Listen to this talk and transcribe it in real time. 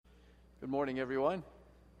Good morning, everyone,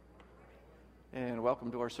 and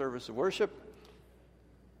welcome to our service of worship.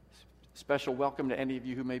 Special welcome to any of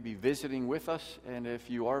you who may be visiting with us, and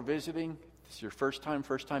if you are visiting, this is your first time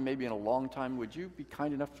maybe in a long time, would you be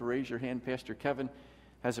kind enough to raise your hand? Pastor Kevin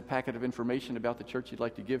has a packet of information about the church he'd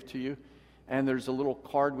like to give to you, and there's a little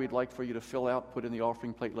card we'd like for you to fill out, put in the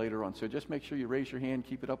offering plate later on. So just make sure you raise your hand,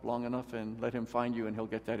 keep it up long enough, and let him find you, and he'll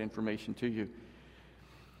get that information to you.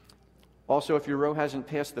 Also, if your row hasn't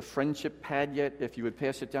passed the friendship pad yet, if you would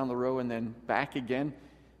pass it down the row and then back again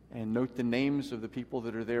and note the names of the people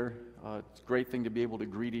that are there. It's a great thing to be able to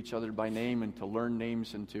greet each other by name and to learn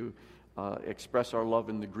names and to express our love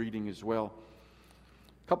in the greeting as well.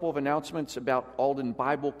 A couple of announcements about Alden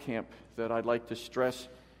Bible Camp that I'd like to stress.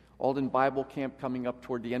 Alden Bible Camp coming up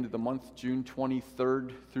toward the end of the month, June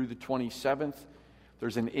 23rd through the 27th.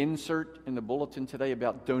 There's an insert in the bulletin today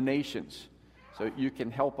about donations. So you can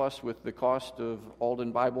help us with the cost of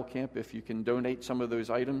Alden Bible Camp if you can donate some of those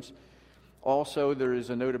items. Also, there is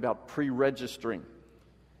a note about pre-registering.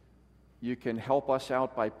 You can help us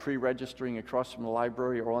out by pre-registering across from the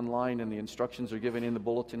library or online, and the instructions are given in the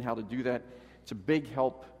bulletin how to do that. It's a big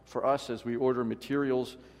help for us as we order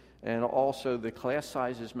materials, and also the class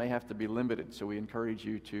sizes may have to be limited, so we encourage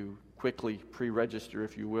you to quickly pre-register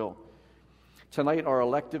if you will. Tonight, our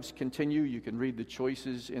electives continue. You can read the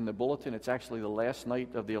choices in the bulletin. It's actually the last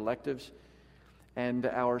night of the electives. And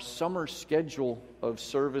our summer schedule of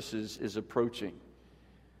services is approaching.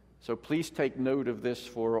 So please take note of this.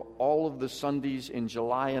 For all of the Sundays in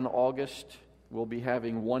July and August, we'll be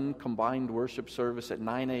having one combined worship service at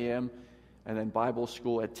 9 a.m. and then Bible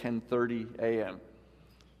school at 10:30 a.m.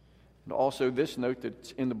 And also this note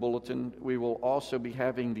that's in the bulletin, we will also be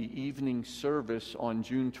having the evening service on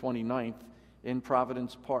June 29th in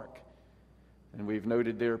Providence Park. And we've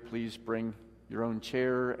noted there, please bring your own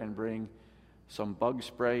chair and bring some bug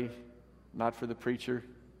spray, not for the preacher,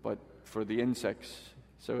 but for the insects.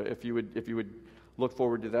 So if you would look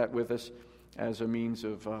forward to that with us as a means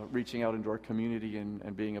of reaching out into our community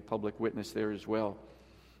and being a public witness there as well.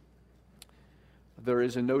 There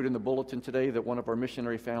is a note in the bulletin today that one of our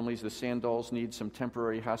missionary families, the Sandals, needs some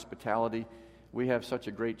temporary hospitality. We have such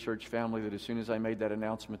a great church family that as soon as I made that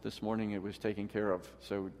announcement this morning, it was taken care of.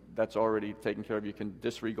 So that's already taken care of. You can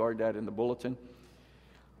disregard that in the bulletin.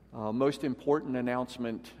 Most important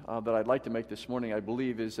announcement that I'd like to make this morning, I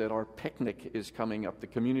believe, is that our picnic is coming up, the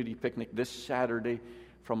community picnic this Saturday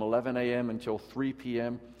from 11 a.m. until 3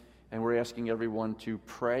 p.m. And we're asking everyone to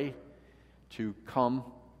pray, to come,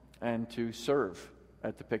 and to serve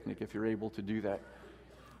at the picnic if you're able to do that.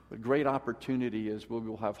 A great opportunity is we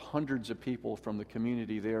will have hundreds of people from the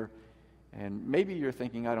community there, and maybe you're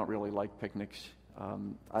thinking, I don't really like picnics.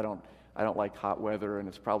 I don't like hot weather, and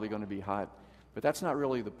it's probably going to be hot. But that's not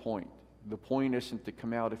really the point. The point isn't to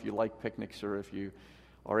come out if you like picnics or if you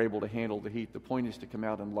are able to handle the heat. The point is to come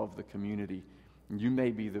out and love the community. And you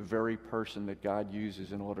may be the very person that God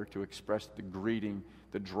uses in order to express the greeting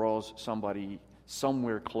that draws somebody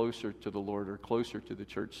somewhere closer to the Lord or closer to the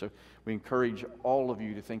church. So we encourage all of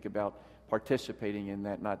you to think about participating in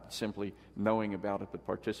that, not simply knowing about it, but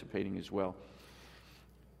participating as well.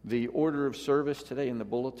 The order of service today in the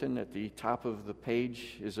bulletin at the top of the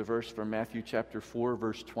page is a verse from Matthew chapter 4,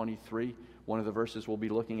 verse 23, one of the verses we'll be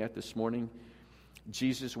looking at this morning.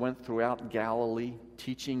 Jesus went throughout Galilee,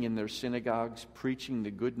 teaching in their synagogues, preaching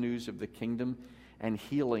the good news of the kingdom, and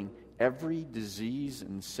healing every disease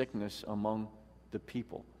and sickness among the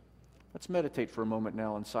people. Let's meditate for a moment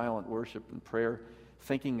now in silent worship and prayer,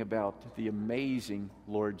 thinking about the amazing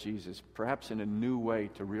Lord Jesus, perhaps in a new way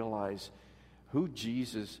to realize who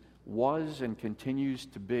Jesus was and continues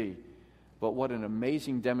to be, but what an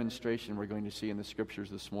amazing demonstration we're going to see in the scriptures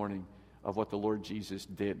this morning of what the Lord Jesus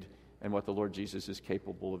did and what the Lord Jesus is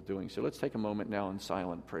capable of doing. So let's take a moment now in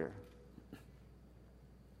silent prayer.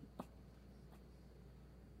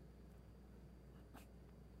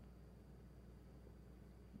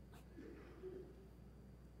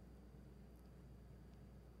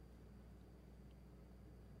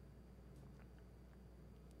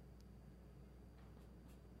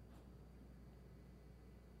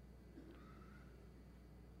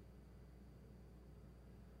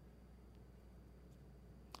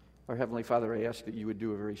 Our Heavenly Father, I ask that you would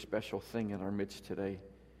do a very special thing in our midst today,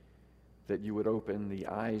 that you would open the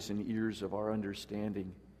eyes and ears of our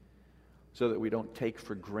understanding so that we don't take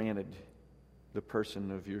for granted the person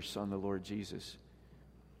of your Son, the Lord Jesus.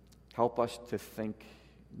 Help us to think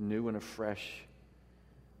new and afresh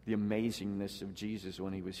the amazingness of Jesus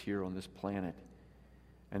when he was here on this planet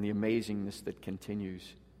and the amazingness that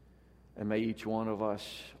continues. And may each one of us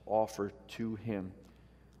offer to him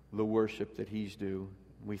the worship that he's due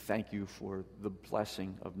We thank you for the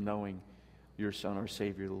blessing of knowing your Son, our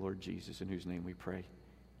Savior, the Lord Jesus, in whose name we pray.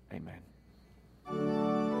 Amen.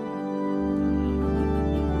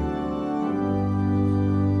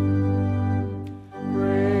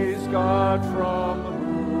 Praise God from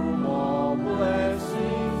whom all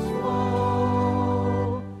blessings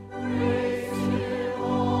flow. Praise Him,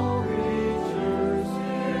 all creatures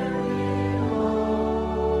here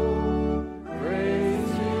below.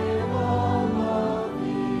 Praise Him, all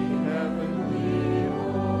loving heavenly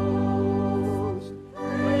hosts.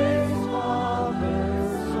 Praise Father,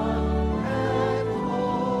 Son, and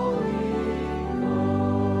Holy Ghost.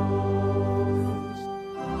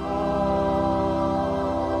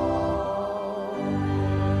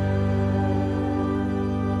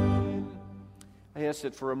 I ask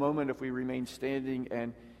that for a moment, if we remain standing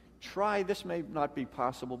and try, this may not be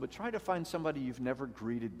possible, but try to find somebody you've never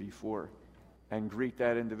greeted before and greet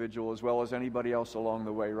that individual as well as anybody else along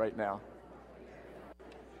the way right now.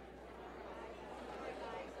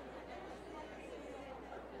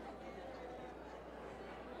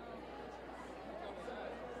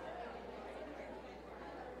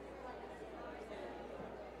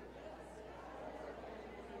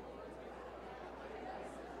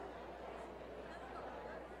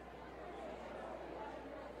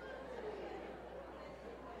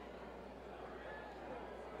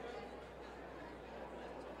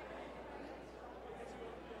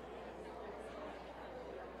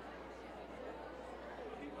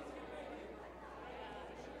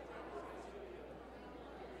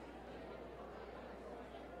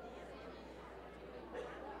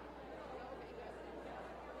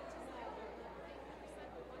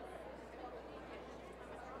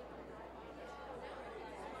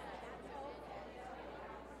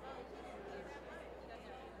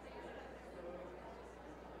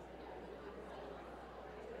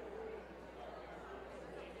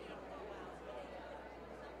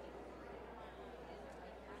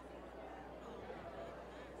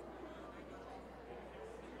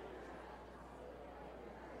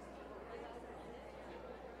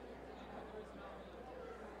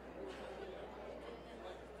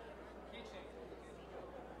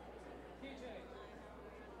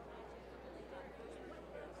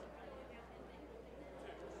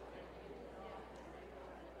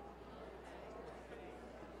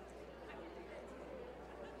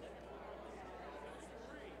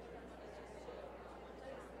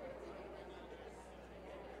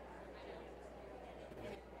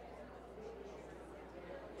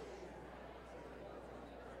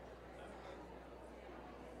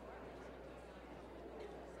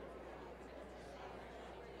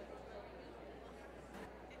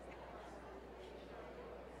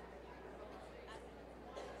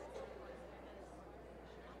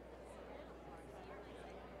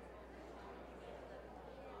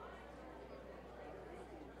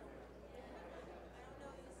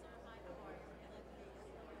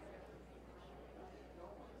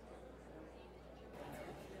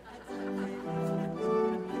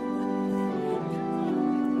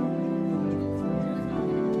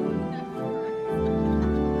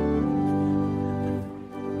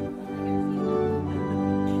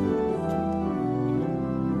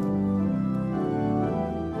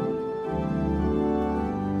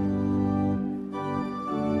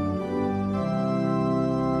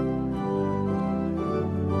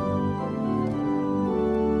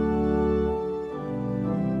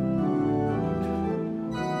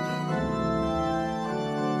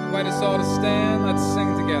 Invite us all to stand. Let's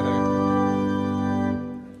sing together.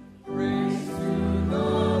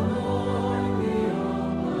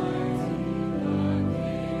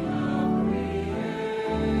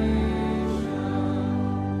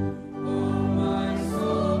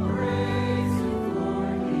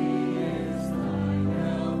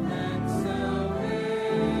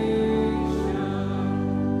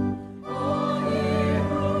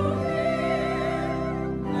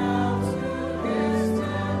 Now to His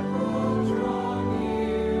temple draw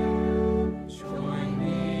near.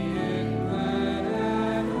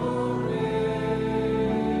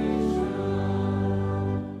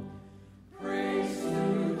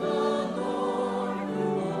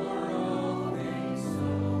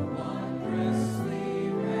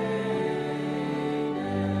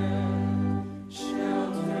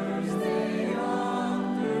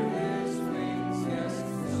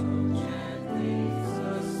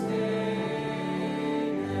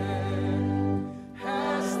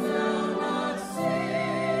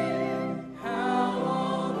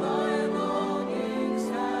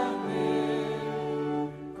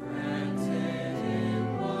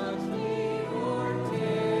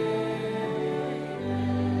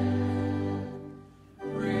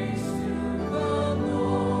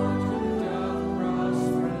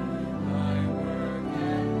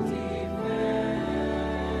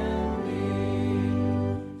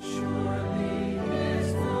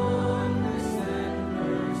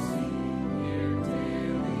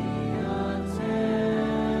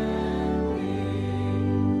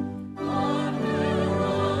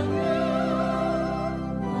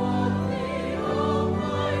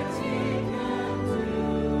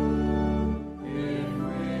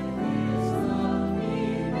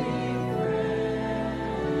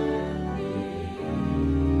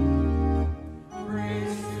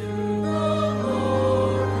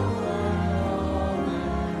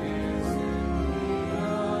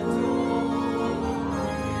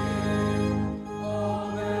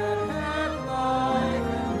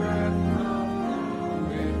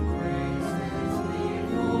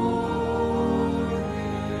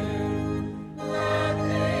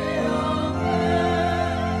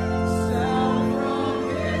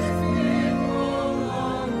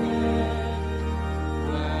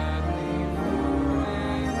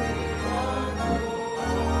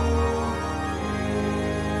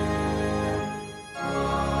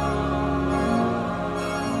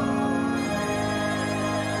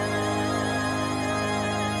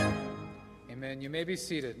 and you may be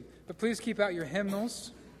seated. But please keep out your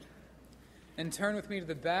hymnals and turn with me to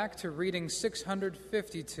the back to reading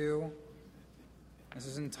 652. This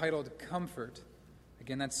is entitled Comfort.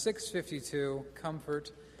 Again, that's 652,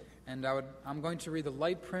 Comfort. And I'm going to read the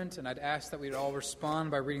light print, and I'd ask that we'd all respond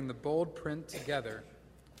by reading the bold print together.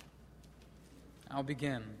 I'll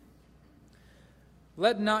begin.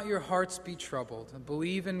 Let not your hearts be troubled.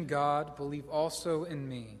 Believe in God, believe also in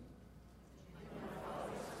me.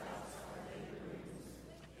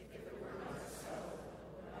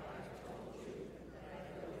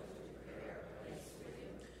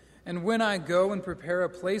 And when I go and prepare a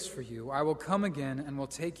place for you, I will come again and will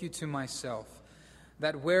take you to myself,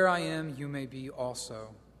 that where I am you may be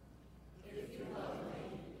also. If you love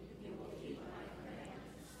me, you will keep my commandments.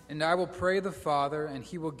 And I will pray the Father, and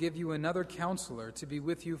he will give you another counselor to be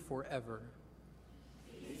with you forever.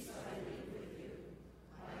 Peace I leave with you,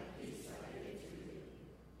 my peace I give to you.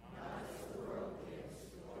 Not as the world gives,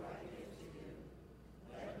 nor I give to you.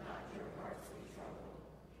 Let not your hearts be troubled,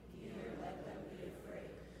 neither let them be afraid.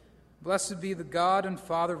 Blessed be the God and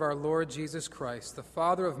Father of our Lord Jesus Christ, the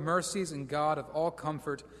Father of mercies and God of all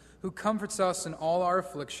comfort, who comforts us in all our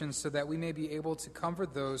afflictions, so that we may be able to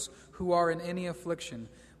comfort those who are in any affliction,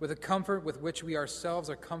 with a comfort with which we ourselves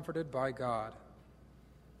are comforted by God.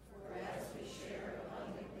 For as we share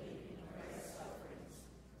abundantly in Christ's sufferings,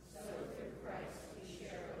 so through Christ we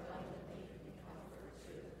share abundantly in comfort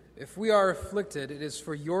too. If we are afflicted, it is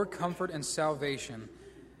for your comfort and salvation.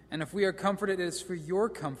 And if we are comforted, it is for your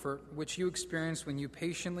comfort, which you experience when you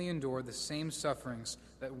patiently endure the same sufferings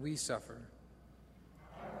that we suffer.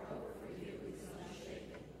 Our hope for you is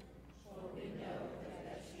unshaken, for we know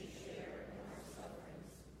that as you share in our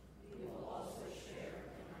sufferings, you will also share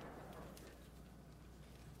in our comfort.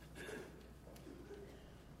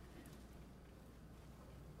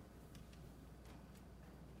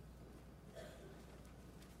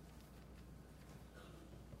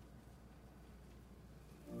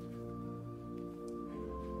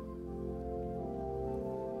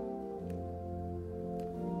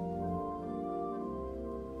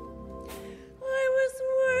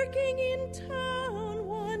 In town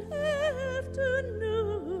one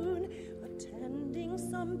afternoon, attending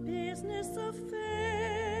some business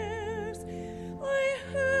affairs, I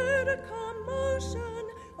heard a commotion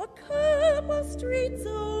a couple streets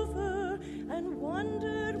over, and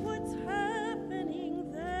wondered what's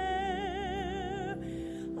happening there.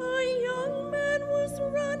 A young man was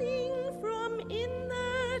running from in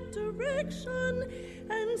that direction,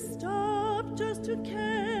 and stopped just to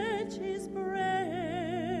catch his breath.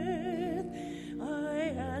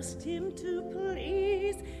 I asked him to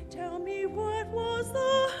please tell me what was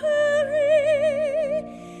the hurry.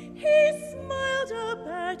 He smiled up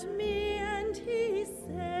at me and he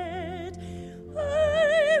said,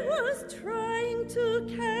 I was trying to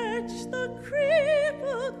catch the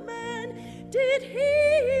crippled man. Did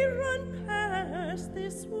he run past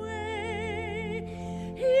this way?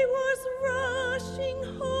 He was rushing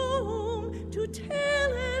home to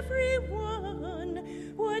tell everyone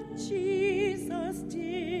what Jesus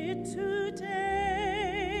did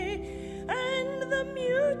today. And the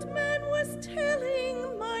mute man was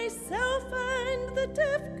telling myself and the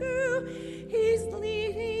deaf girl he's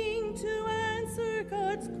leading to answer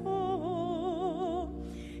God's call.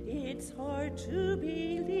 It's hard to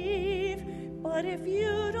believe, but if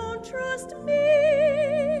you don't trust me,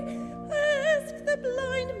 ask the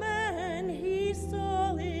blind man, he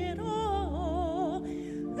saw it all.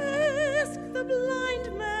 Ask the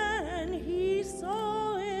blind man, he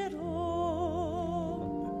saw it all.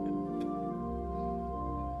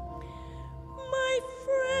 My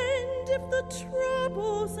friend, if the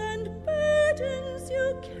troubles and burdens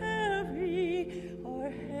you carry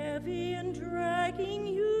are heavy and dragging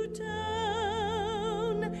you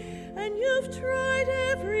down, and you've tried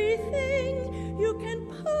everything you can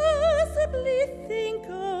possibly think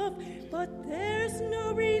of, but there's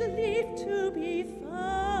no relief to be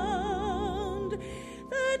found,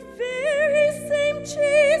 that very same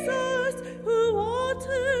Jesus who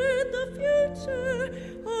altered the future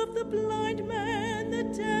of the blind man, the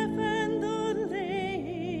deaf, and the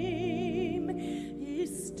lame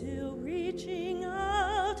is still reaching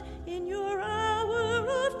out in your hour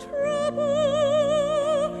of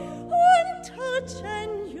trouble. One touch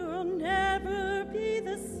and you'll never be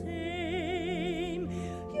the same.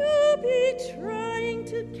 You'll be trying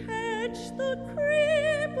to catch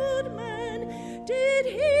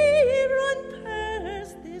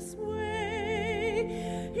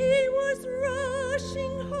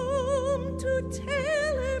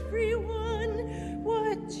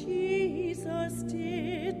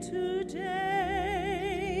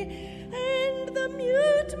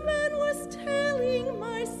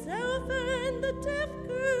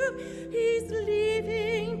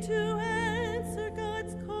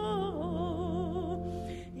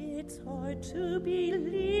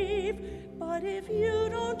believe. But if you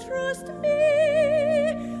don't trust me,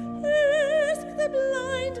 ask the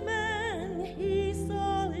blind man, he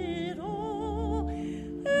saw it all.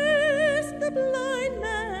 Ask the blind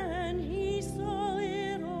man, he saw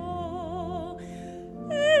it all.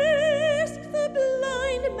 Ask the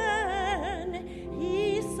blind man,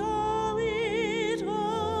 he saw it all.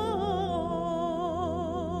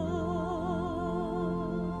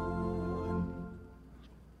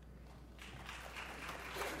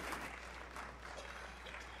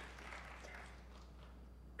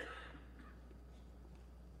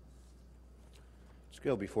 Let's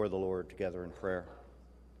go before the Lord together in prayer.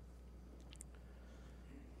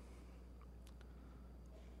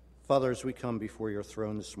 Father, as we come before your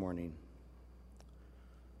throne this morning,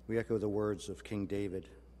 we echo the words of King David.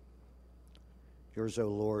 Yours, O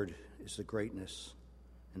Lord, is the greatness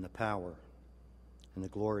and the power and the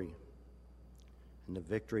glory and the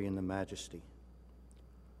victory and the majesty.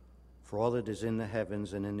 For all that is in the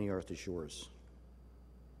heavens and in the earth is yours.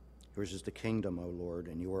 Yours is the kingdom, O Lord,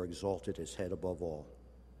 and you are exalted as head above all.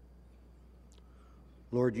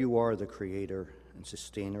 Lord, you are the creator and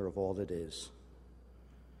sustainer of all that is.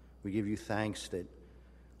 We give you thanks that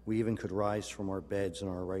we even could rise from our beds in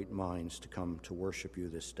our right minds to come to worship you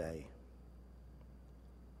this day.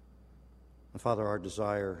 And Father, our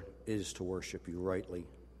desire is to worship you rightly,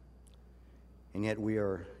 and yet we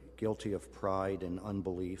are guilty of pride and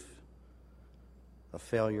unbelief, of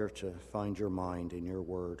failure to find your mind in your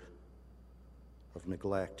word, of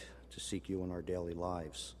neglect to seek you in our daily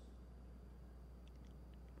lives.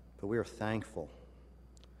 But we are thankful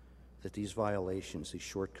that these violations, these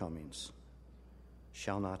shortcomings,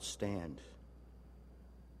 shall not stand,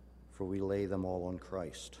 for we lay them all on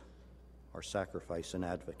Christ, our sacrifice and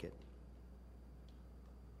advocate.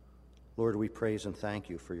 Lord, we praise and thank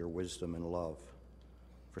you for your wisdom and love,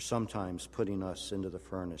 for sometimes putting us into the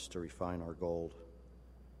furnace to refine our gold.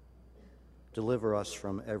 Deliver us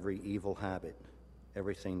from every evil habit,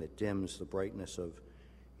 everything that dims the brightness of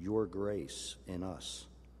your grace in us.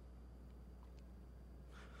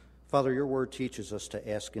 Father, your word teaches us to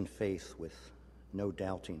ask in faith with no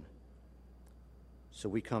doubting. So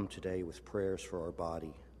we come today with prayers for our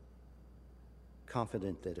body,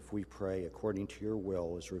 confident that if we pray according to your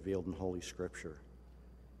will as revealed in Holy Scripture,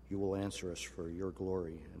 you will answer us for your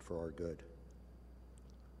glory and for our good.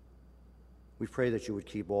 We pray that you would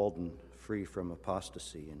keep Alden free from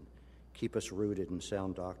apostasy and keep us rooted in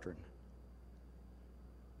sound doctrine.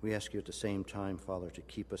 We ask you at the same time, Father, to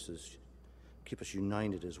keep us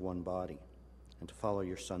united as one body and to follow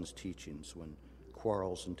your Son's teachings when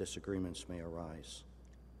quarrels and disagreements may arise.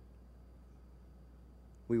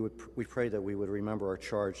 We pray that we would remember our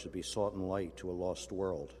charge to be salt and light to a lost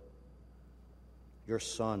world. Your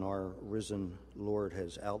Son, our risen Lord,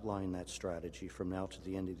 has outlined that strategy from now to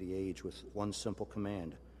the end of the age with one simple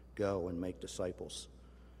command: go and make disciples.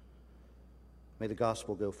 May the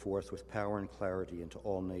gospel go forth with power and clarity into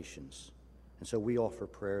all nations. And so we offer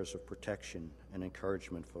prayers of protection and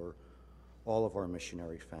encouragement for all of our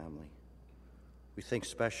missionary family. We think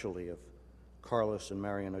especially of Carlos and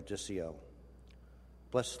Marian Odissio.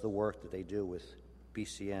 Bless the work that they do with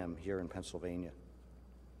BCM here in Pennsylvania.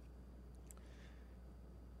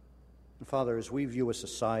 And Father, as we view a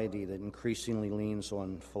society that increasingly leans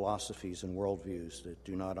on philosophies and worldviews that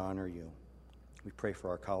do not honor you, we pray for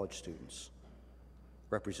our college students,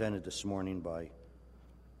 represented this morning by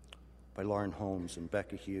Lauren Holmes and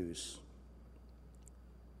Becca Hughes,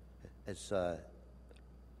 as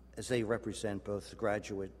they represent both the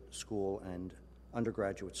graduate school and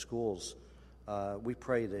undergraduate schools. We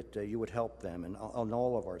pray that you would help them and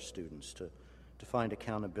all of our students to find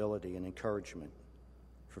accountability and encouragement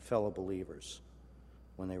for fellow believers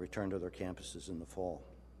when they return to their campuses in the fall.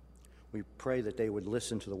 We pray that they would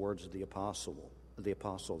listen to the words of the apostle,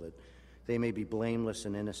 that they may be blameless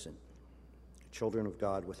and innocent, children of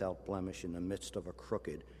God without blemish in the midst of a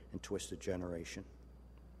crooked and twisted generation.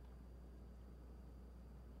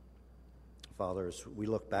 Father, as we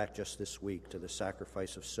look back just this week to the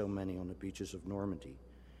sacrifice of so many on the beaches of Normandy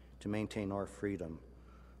to maintain our freedom,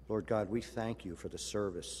 Lord God, we thank you for the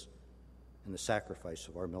service and the sacrifice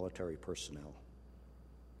of our military personnel.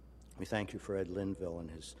 We thank you for Ed Linville and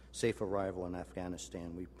his safe arrival in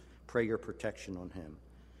Afghanistan. We pray your protection on him.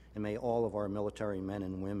 And may all of our military men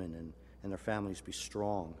and women and their families be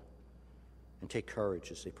strong and take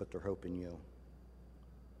courage as they put their hope in you.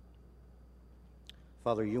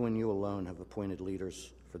 Father, you and you alone have appointed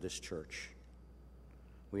leaders for this church.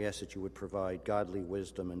 We ask that you would provide godly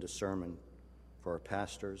wisdom and discernment for our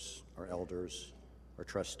pastors, our elders, our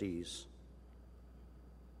trustees.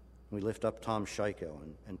 We lift up Tom Scheiko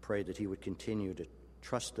and pray that he would continue to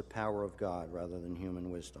trust the power of God rather than human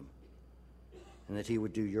wisdom, and that he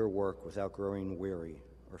would do your work without growing weary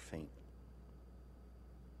or faint.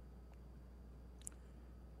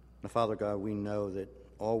 Now, Father God, we know that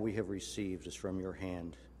all we have received is from your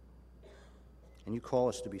hand, and you call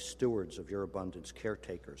us to be stewards of your abundance,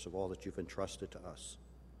 caretakers of all that you've entrusted to us.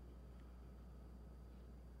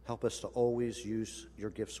 Help us to always use your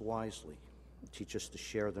gifts wisely. Teach us to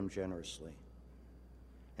share them generously,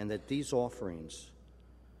 and that these offerings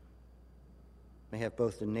may have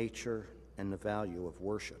both the nature and the value of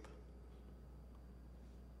worship.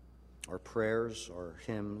 Our prayers, our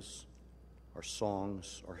hymns, our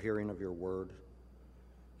songs, our hearing of your word,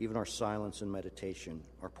 even our silence and meditation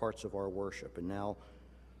are parts of our worship. And now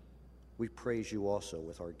we praise you also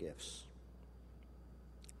with our gifts.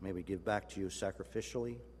 May we give back to you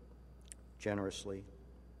sacrificially, generously,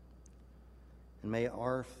 and may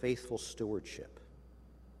our faithful stewardship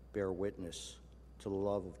bear witness to the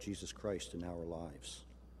love of Jesus Christ in our lives.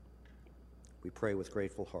 We pray with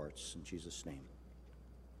grateful hearts in Jesus' name.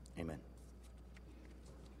 Amen.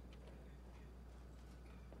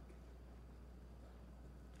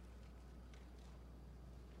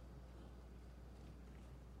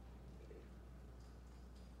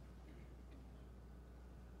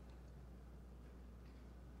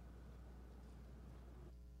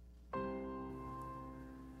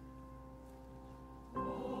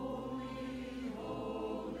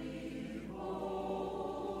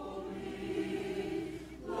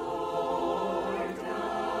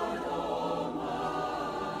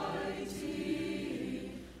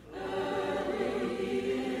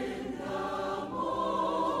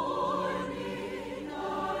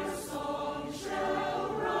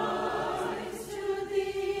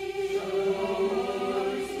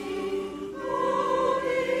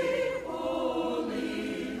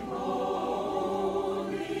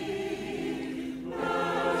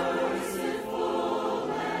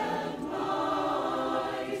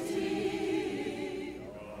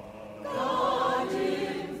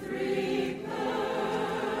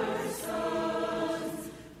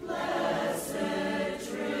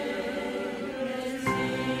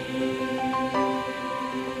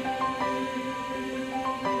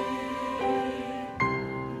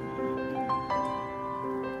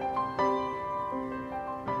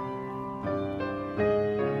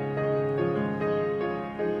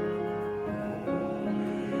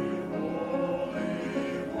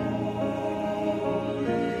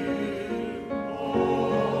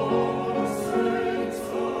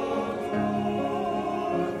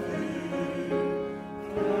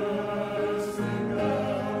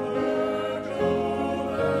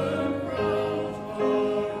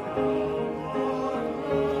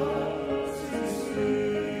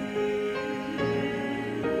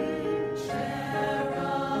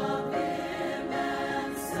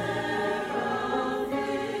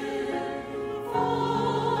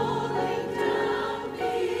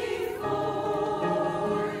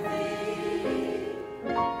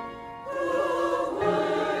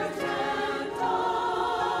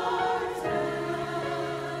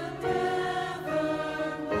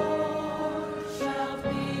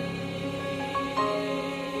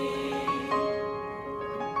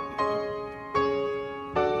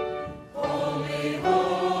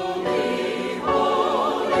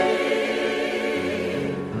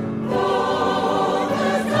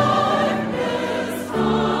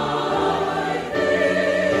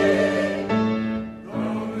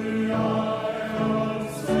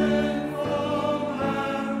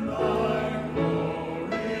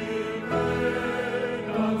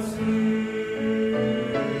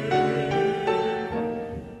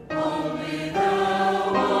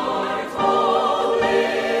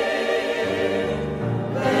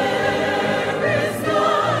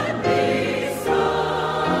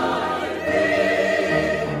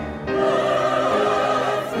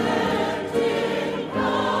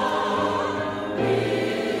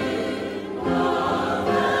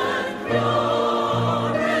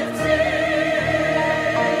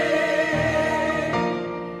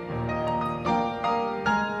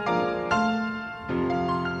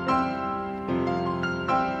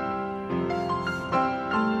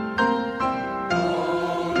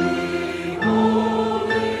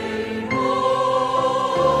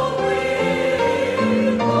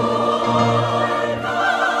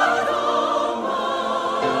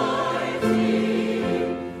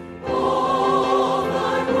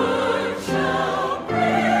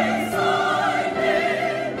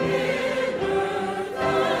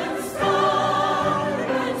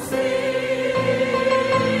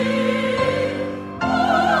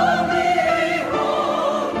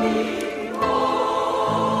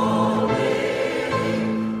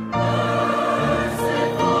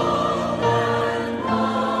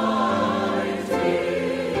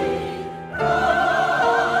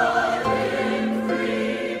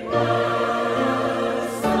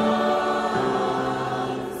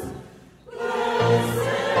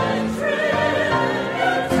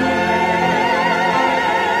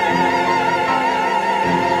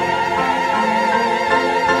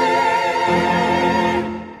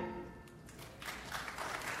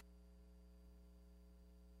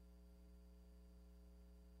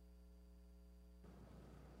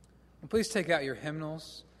 please take out your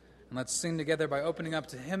hymnals and let's sing together by opening up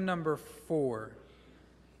to hymn number 4.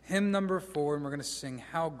 Hymn number 4, and we're going to sing,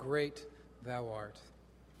 How Great Thou Art.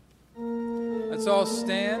 Let's all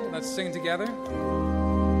stand and let's sing together.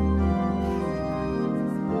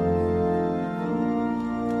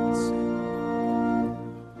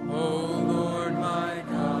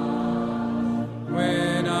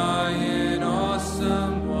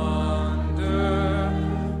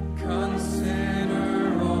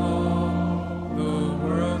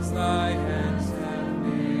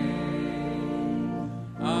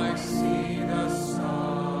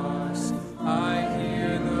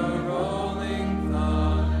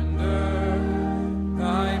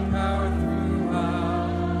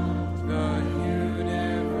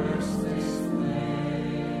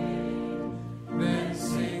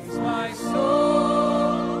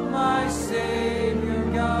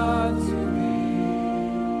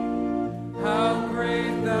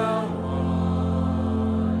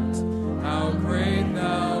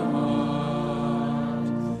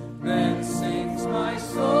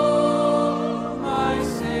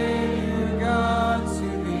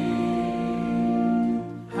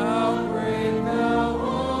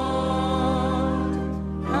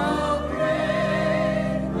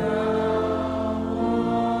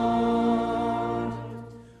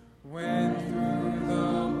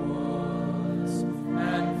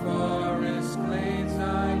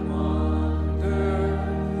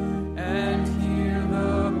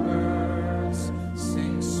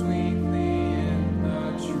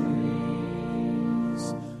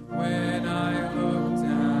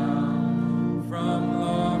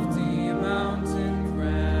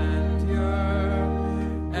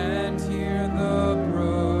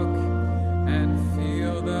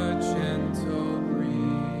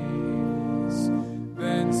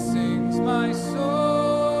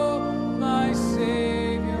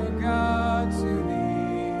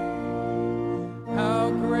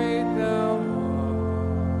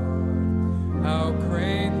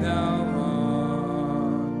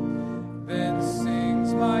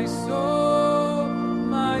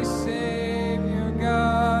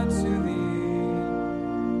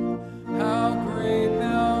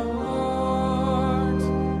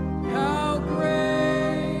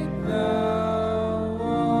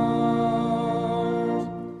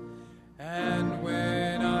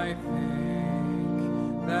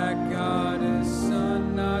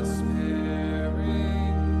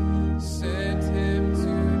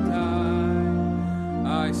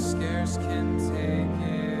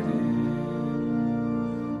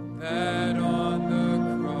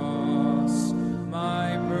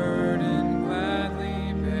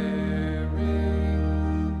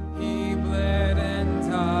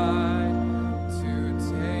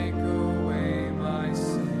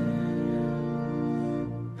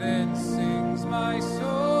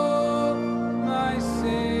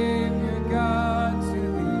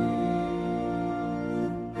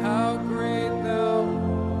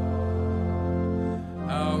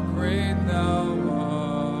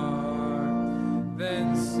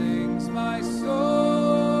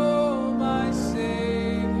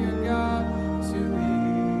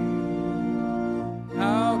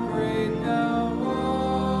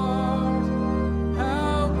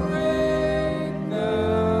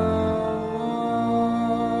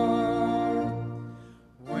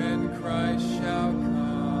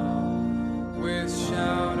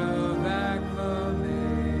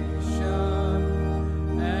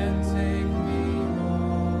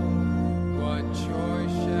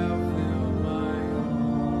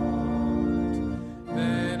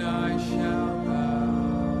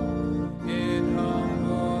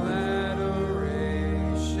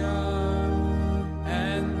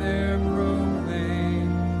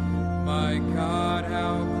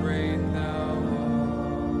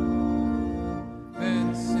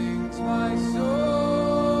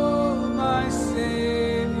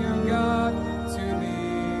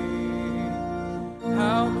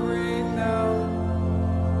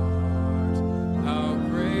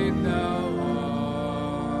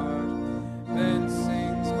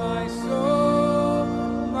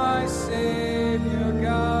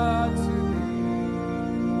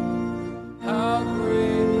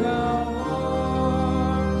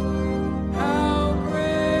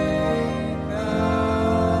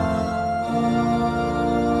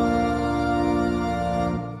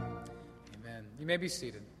 may be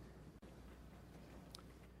seated.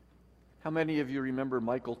 How many of you remember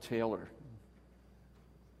Michael Taylor?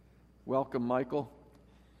 Welcome, Michael.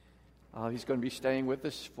 He's going to be staying with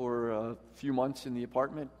us for a few months in the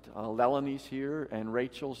apartment. Lelanie's here, and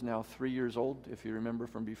Rachel's now 3 years old, if you remember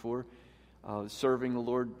from before. serving the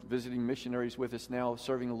Lord, visiting missionaries with us now,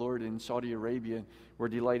 serving the Lord in Saudi Arabia. We're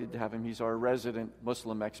delighted to have him. He's our resident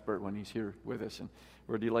Muslim expert when he's here with us, and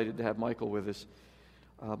we're delighted to have Michael with us.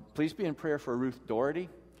 Please be in prayer for Ruth Doherty,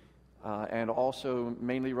 and also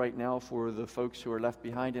mainly right now for the folks who are left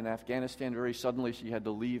behind in Afghanistan. Very suddenly she had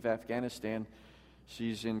to leave Afghanistan.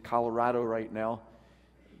 She's in Colorado right now.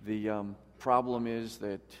 The problem is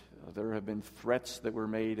that there have been threats that were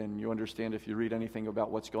made, and you understand if you read anything about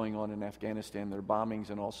what's going on in Afghanistan, there are bombings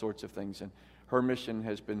and all sorts of things, and her mission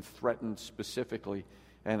has been threatened specifically,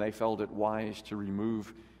 and they felt it wise to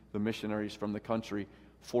remove the missionaries from the country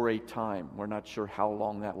for a time. We're not sure how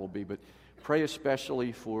long that will be, but pray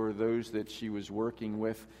especially for those that she was working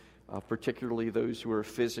with, particularly those who are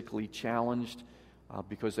physically challenged,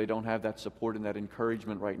 because they don't have that support and that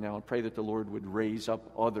encouragement right now. And pray that the Lord would raise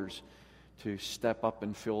up others to step up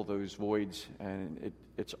and fill those voids. And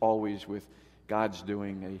it's always with God's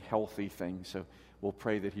doing a healthy thing. So we'll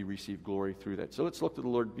pray that He receive glory through that. So let's look to the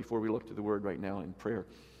Lord before we look to the Word right now in prayer.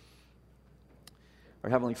 Our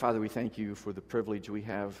Heavenly Father, we thank You for the privilege we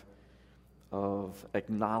have of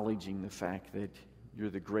acknowledging the fact that You're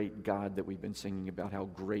the great God that we've been singing about, how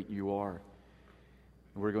great You are.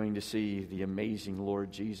 We're going to see the amazing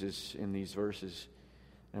Lord Jesus in these verses,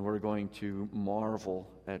 and we're going to marvel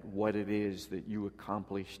at what it is that You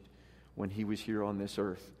accomplished when He was here on this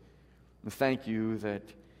earth. And thank You that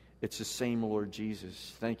it's the same Lord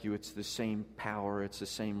Jesus. Thank You it's the same power, it's the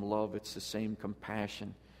same love, it's the same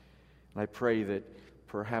compassion. And I pray that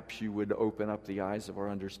perhaps You would open up the eyes of our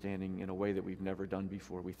understanding in a way that we've never done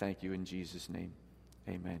before. We thank You in Jesus' name.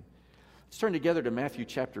 Amen. Let's turn together to Matthew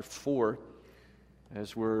chapter 4.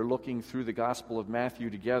 As we're looking through the Gospel of Matthew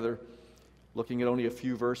together, looking at only a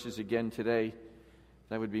few verses again today.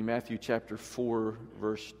 That would be Matthew chapter 4,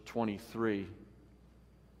 verse 23.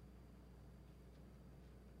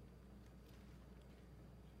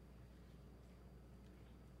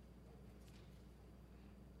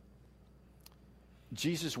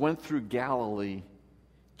 Jesus went through Galilee,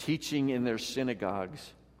 teaching in their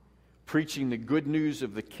synagogues, preaching the good news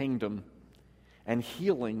of the kingdom, and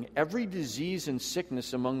healing every disease and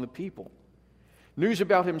sickness among the people. News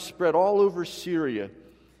about Him spread all over Syria,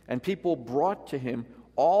 and people brought to Him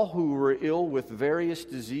all who were ill with various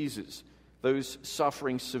diseases, those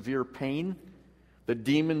suffering severe pain, the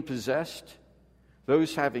demon-possessed,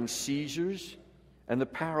 those having seizures, and the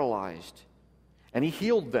paralyzed. And He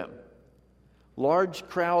healed them. Large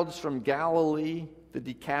crowds from Galilee, the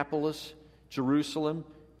Decapolis, Jerusalem,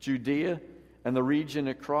 Judea, and the region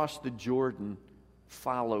across the Jordan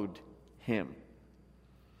followed Him.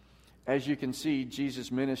 As you can see,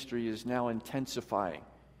 Jesus' ministry is now intensifying.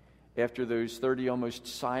 After those 30 almost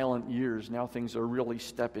silent years, now things are really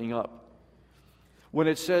stepping up. When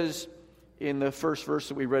it says in the first verse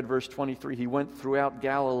that we read, verse 23, He went throughout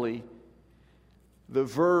Galilee, the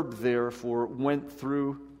verb there for went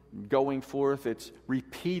through, going forth, it's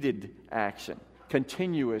repeated action,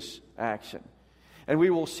 continuous action. And we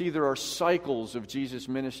will see there are cycles of Jesus'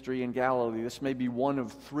 ministry in Galilee. This may be one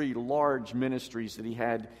of 3 large ministries that He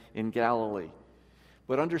had in Galilee.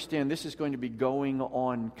 But understand, this is going to be going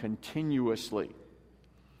on continuously.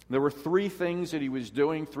 There were 3 things that He was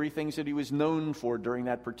doing, 3 things that He was known for during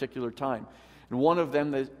that particular time. And one of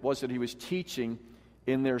them was that He was teaching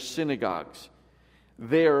in their synagogues.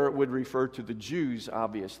 There would refer to the Jews,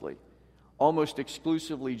 obviously. Almost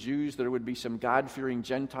exclusively Jews. There would be some God-fearing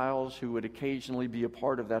Gentiles who would occasionally be a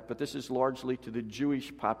part of that, but this is largely to the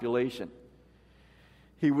Jewish population.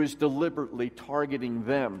 He was deliberately targeting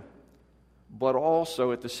them, but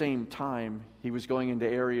also at the same time, He was going into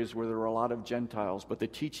areas where there were a lot of Gentiles, but the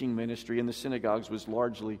teaching ministry in the synagogues was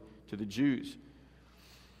largely to the Jews.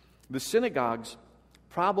 The synagogues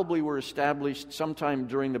probably were established sometime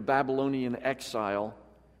during the Babylonian exile,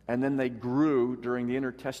 and then they grew during the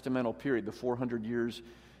intertestamental period, the 400 years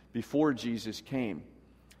before Jesus came.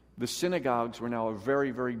 The synagogues were now a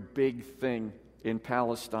very, very big thing in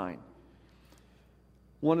Palestine.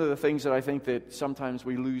 One of the things that I think that sometimes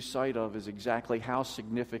we lose sight of is exactly how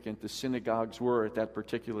significant the synagogues were at that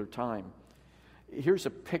particular time. Here's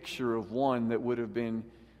a picture of one that would have been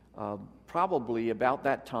probably about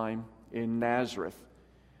that time in Nazareth.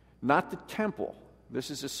 Not the temple.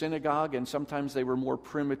 This is a synagogue, and sometimes they were more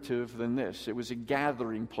primitive than this. It was a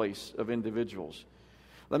gathering place of individuals.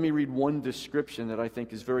 Let me read one description that I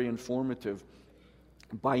think is very informative.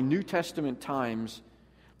 By New Testament times,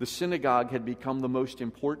 the synagogue had become the most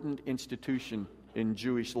important institution in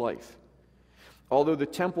Jewish life. Although the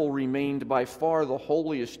temple remained by far the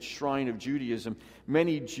holiest shrine of Judaism,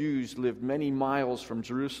 many Jews lived many miles from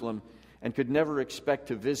Jerusalem and could never expect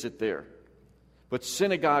to visit there. But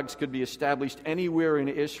synagogues could be established anywhere in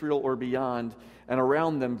Israel or beyond, and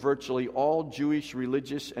around them virtually all Jewish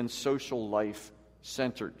religious and social life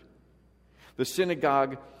centered. The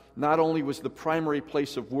synagogue not only was the primary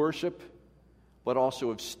place of worship, but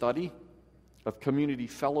also of study, of community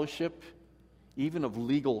fellowship, even of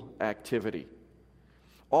legal activity.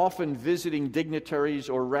 Often visiting dignitaries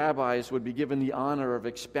or rabbis would be given the honor of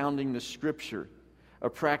expounding the Scripture, a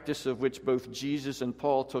practice of which both Jesus and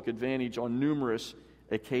Paul took advantage on numerous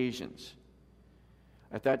occasions.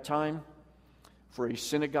 At that time, for a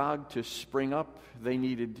synagogue to spring up, they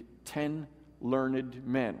needed 10 learned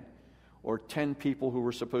men, or 10 people who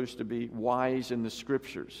were supposed to be wise in the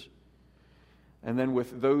Scriptures. And then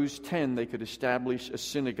with those 10, they could establish a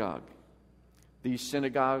synagogue. These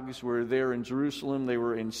synagogues were there in Jerusalem. They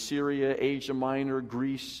were in Syria, Asia Minor,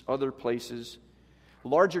 Greece, other places.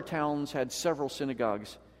 Larger towns had several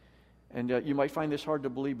synagogues. And you might find this hard to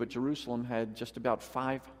believe, but Jerusalem had just about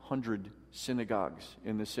 500 synagogues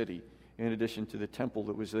in the city, in addition to the temple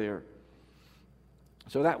that was there.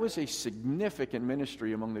 So that was a significant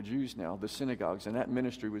ministry among the Jews now, the synagogues, and that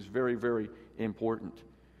ministry was very, very important.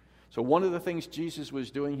 So one of the things Jesus was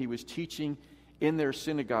doing, he was teaching in their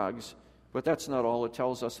synagogues, but that's not all. It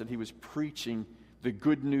tells us that he was preaching the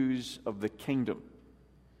good news of the kingdom.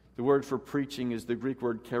 The word for preaching is the Greek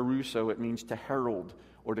word keruso. It means to herald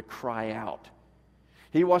or to cry out.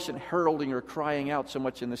 He wasn't heralding or crying out so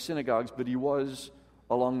much in the synagogues, but he was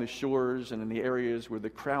along the shores and in the areas where the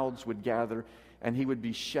crowds would gather, and he would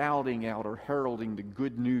be shouting out or heralding the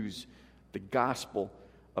good news, the gospel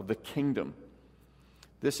of the kingdom.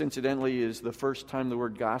 This, incidentally, is the first time the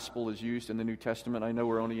word gospel is used in the New Testament. I know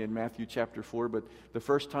we're only in Matthew chapter 4, but the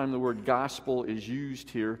first time the word gospel is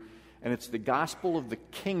used here, and it's the gospel of the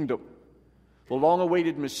kingdom. The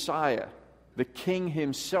long-awaited Messiah, the King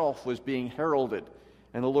himself, was being heralded,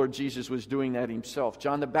 and the Lord Jesus was doing that himself.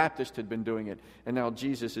 John the Baptist had been doing it, and now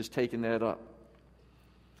Jesus has taken that up.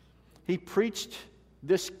 He preached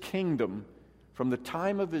this kingdom from the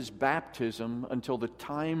time of his baptism until the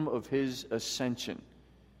time of his ascension.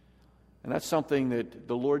 And that's something that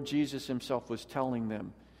the Lord Jesus himself was telling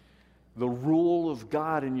them. The rule of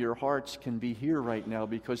God in your hearts can be here right now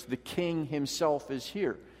because the King himself is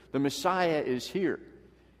here. The Messiah is here.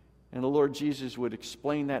 And the Lord Jesus would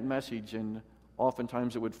explain that message, and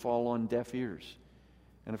oftentimes it would fall on deaf ears.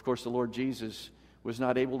 And of course, the Lord Jesus was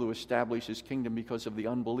not able to establish his kingdom because of the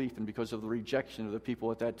unbelief and because of the rejection of the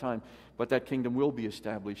people at that time. But that kingdom will be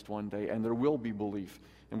established one day, and there will be belief.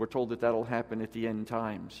 And we're told that that'll happen at the end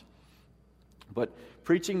times. But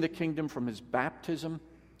preaching the kingdom from his baptism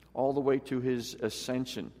all the way to his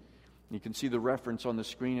ascension. You can see the reference on the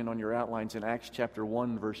screen and on your outlines in Acts chapter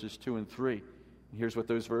 1, verses 2 and 3. And here's what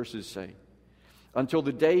those verses say. Until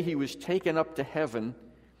the day he was taken up to heaven,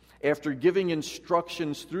 after giving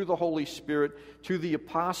instructions through the Holy Spirit to the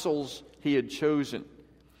apostles he had chosen.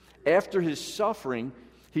 After his suffering,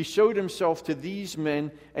 he showed himself to these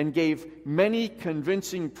men and gave many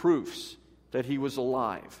convincing proofs that he was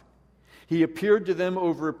alive. He appeared to them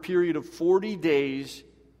over a period of 40 days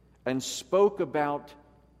and spoke about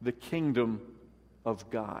the kingdom of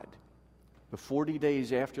God. The 40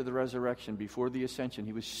 days after the resurrection, before the ascension,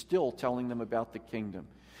 he was still telling them about the kingdom,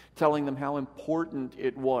 telling them how important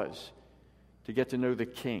it was to get to know the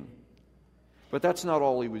King. But that's not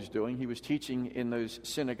all he was doing. He was teaching in those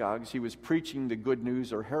synagogues. He was preaching the good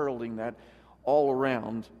news or heralding that all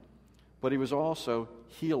around. But he was also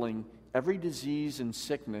healing every disease and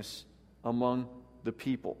sickness among the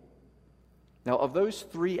people. Now, of those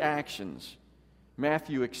three actions,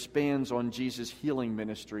 Matthew expands on Jesus' healing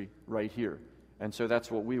ministry right here. And so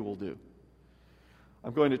that's what we will do.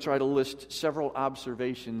 I'm going to try to list several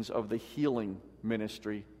observations of the healing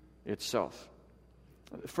ministry itself.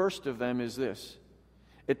 The first of them is this.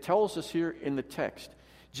 It tells us here in the text,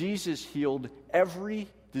 Jesus healed every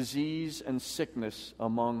disease and sickness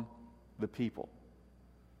among the people.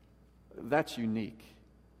 That's unique.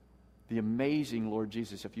 The amazing Lord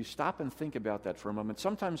Jesus. If you stop and think about that for a moment,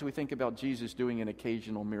 sometimes we think about Jesus doing an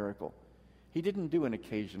occasional miracle. He didn't do an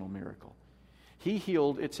occasional miracle. He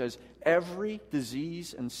healed, it says, every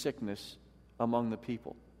disease and sickness among the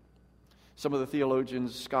people. Some of the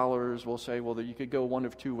theologians, scholars will say, well, that you could go one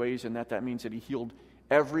of two ways, and that means that he healed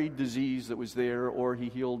every disease that was there, or he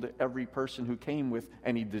healed every person who came with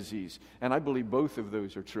any disease. And I believe both of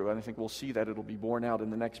those are true, and I think we'll see that it'll be borne out in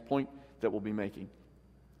the next point that we'll be making.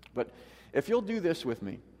 But if you'll do this with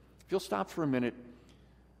me, if you'll stop for a minute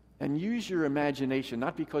and use your imagination,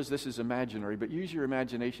 not because this is imaginary, but use your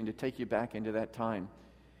imagination to take you back into that time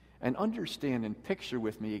and understand and picture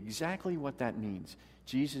with me exactly what that means.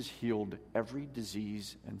 Jesus healed every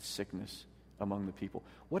disease and sickness among the people.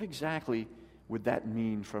 What exactly would that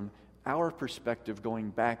mean from our perspective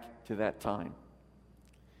going back to that time?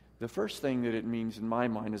 The first thing that it means in my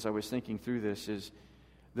mind as I was thinking through this is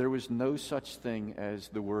there was no such thing as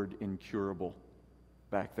the word incurable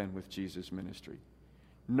back then with Jesus' ministry.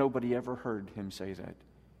 Nobody ever heard him say that.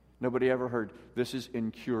 Nobody ever heard, this is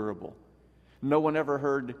incurable. No one ever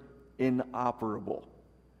heard inoperable.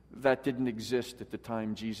 That didn't exist at the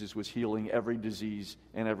time Jesus was healing every disease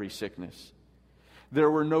and every sickness.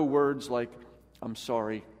 There were no words like, I'm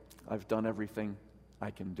sorry, I've done everything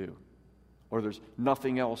I can do. Or there's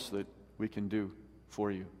nothing else that we can do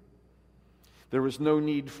for you. There was no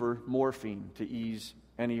need for morphine to ease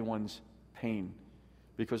anyone's pain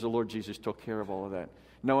because the Lord Jesus took care of all of that.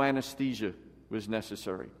 No anesthesia was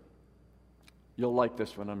necessary. You'll like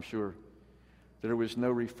this one, I'm sure. There was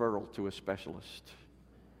no referral to a specialist.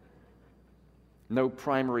 No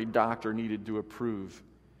primary doctor needed to approve.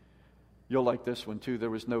 You'll like this one too. There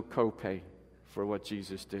was no copay for what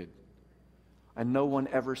Jesus did. And no one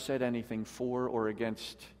ever said anything for or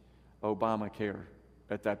against Obamacare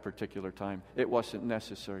at that particular time. It wasn't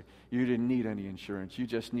necessary. You didn't need any insurance. You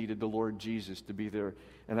just needed the Lord Jesus to be there,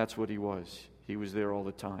 and that's what he was. He was there all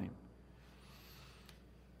the time.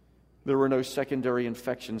 There were no secondary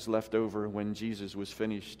infections left over when Jesus was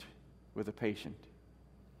finished with a patient.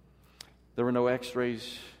 There were no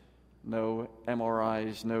x-rays, no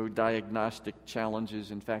MRIs, no diagnostic challenges.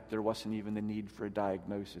 In fact, there wasn't even the need for a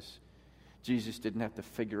diagnosis. Jesus didn't have to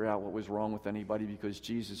figure out what was wrong with anybody because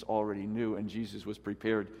Jesus already knew, and Jesus was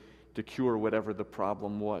prepared to cure whatever the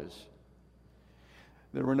problem was.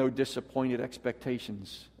 There were no disappointed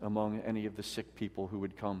expectations among any of the sick people who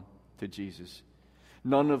would come to Jesus.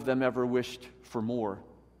 None of them ever wished for more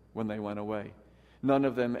when they went away. None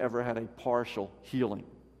of them ever had a partial healing.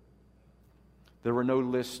 There were no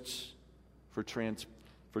lists for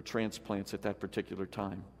transplants at that particular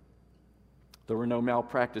time. There were no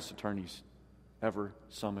malpractice attorneys ever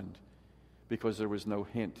summoned because there was no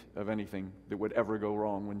hint of anything that would ever go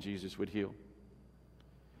wrong when Jesus would heal.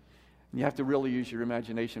 And you have to really use your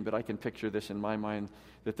imagination, but I can picture this in my mind,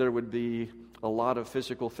 that there would be a lot of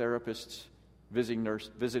physical therapists, visiting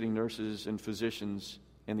nurses, and physicians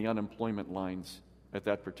in the unemployment lines at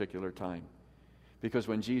that particular time. Because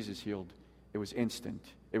when Jesus healed, it was instant.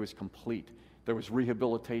 It was complete. There was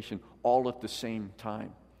rehabilitation all at the same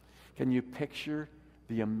time. Can you picture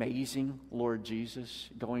the amazing Lord Jesus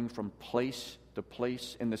going from place to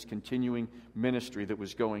place in this continuing ministry that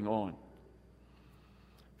was going on?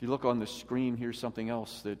 If you look on the screen, here's something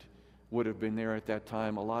else that would have been there at that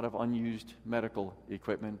time. A lot of unused medical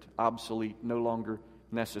equipment, obsolete, no longer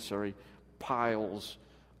necessary, piles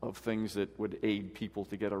of things that would aid people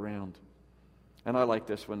to get around. And I like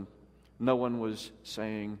this one. No one was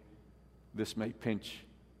saying, this may pinch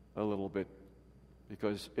a little bit,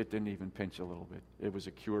 because it didn't even pinch a little bit. It was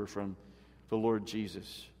a cure from the Lord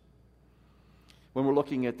Jesus. When we're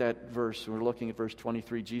looking at that verse, we're looking at verse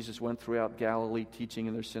 23, Jesus went throughout Galilee, teaching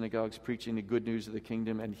in their synagogues, preaching the good news of the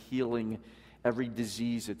kingdom, and healing every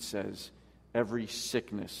disease, it says, every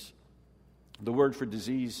sickness. The word for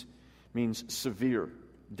disease means severe,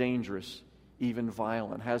 dangerous, even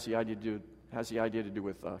violent. Has the idea to do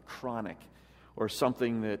with chronic, or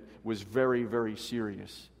something that was very, very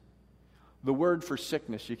serious. The word for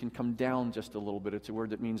sickness, you can come down just a little bit. It's a word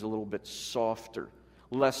that means a little bit softer,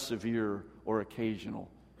 less severe or occasional.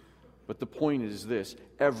 But the point is this: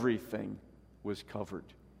 everything was covered,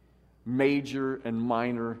 major and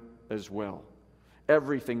minor as well.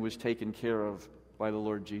 Everything was taken care of by the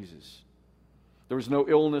Lord Jesus. There was no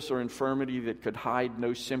illness or infirmity that could hide,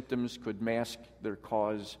 no symptoms could mask their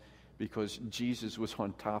cause, because Jesus was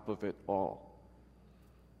on top of it all.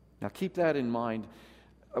 Now keep that in mind.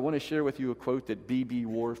 I want to share with you a quote that B.B.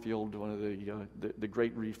 Warfield, one of the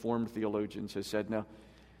great Reformed theologians, has said. Now,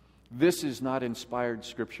 this is not inspired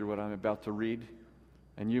scripture, what I'm about to read.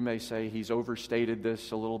 And you may say he's overstated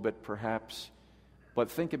this a little bit, perhaps. But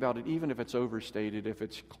think about it, even if it's overstated, if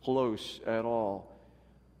it's close at all,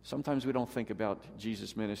 sometimes we don't think about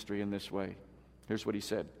Jesus' ministry in this way. Here's what he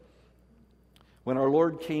said. When our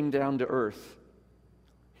Lord came down to earth,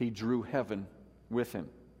 he drew heaven with him.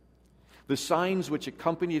 The signs which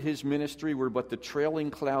accompanied his ministry were but the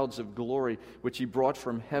trailing clouds of glory which he brought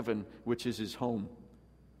from heaven, which is his home.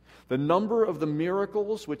 The number of the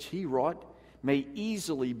miracles which he wrought may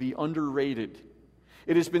easily be underrated.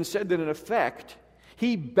 It has been said that in effect,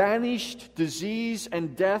 he banished disease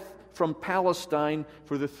and death from Palestine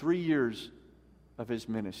for the 3 years of his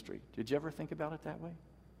ministry. Did you ever think about it that way?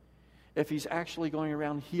 If he's actually going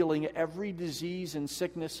around healing every disease and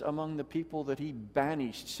sickness among the people, that he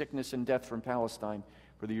banished sickness and death from Palestine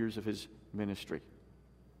for the years of his ministry.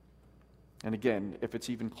 And again, if it's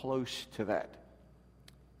even close to that,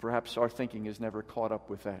 perhaps our thinking has never caught up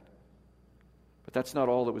with that. But that's not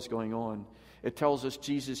all that was going on. It tells us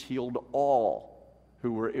Jesus healed all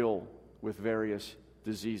who were ill with various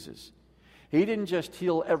diseases. He didn't just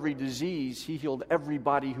heal every disease, he healed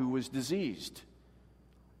everybody who was diseased.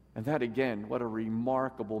 And that, again, what a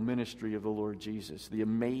remarkable ministry of the Lord Jesus, the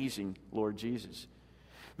amazing Lord Jesus.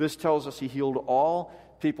 This tells us he healed all.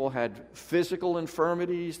 People had physical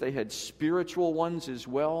infirmities, they had spiritual ones as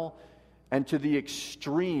well, and to the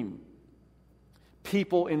extreme.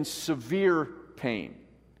 People in severe pain,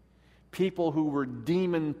 people who were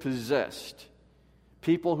demon-possessed,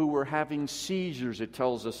 people who were having seizures, it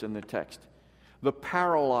tells us in the text, the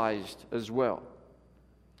paralyzed as well.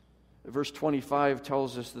 Verse 25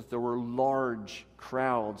 tells us that there were large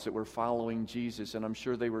crowds that were following Jesus, and I'm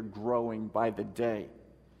sure they were growing by the day,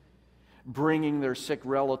 bringing their sick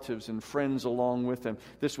relatives and friends along with them.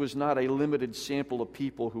 This was not a limited sample of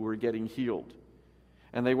people who were getting healed,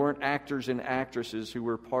 and they weren't actors and actresses who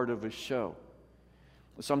were part of a show.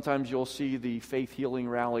 Sometimes you'll see the faith healing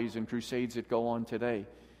rallies and crusades that go on today,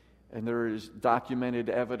 and there is documented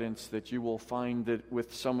evidence that you will find that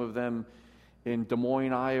with some of them in Des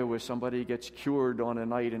Moines, Iowa, somebody gets cured on a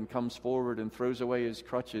night and comes forward and throws away his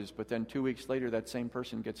crutches, but then 2 weeks later that same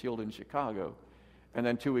person gets healed in Chicago. And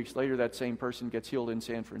then 2 weeks later that same person gets healed in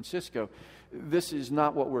San Francisco. This is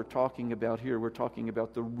not what we're talking about here. We're talking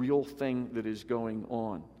about the real thing that is going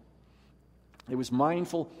on. It was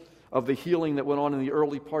mindful of the healing that went on in the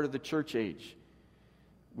early part of the church age.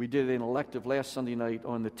 We did an elective last Sunday night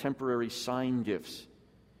on the temporary sign gifts.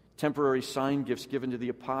 Temporary sign gifts given to the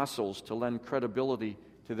apostles to lend credibility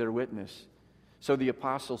to their witness. So the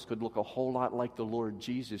apostles could look a whole lot like the Lord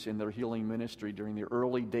Jesus in their healing ministry during the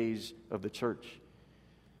early days of the church.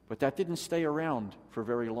 But that didn't stay around for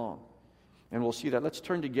very long. And we'll see that. Let's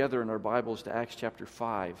turn together in our Bibles to Acts chapter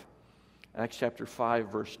 5. Acts chapter 5,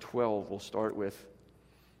 verse 12 we'll start with.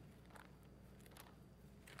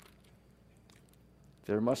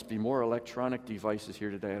 There must be more electronic devices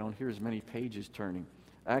here today. I don't hear as many pages turning.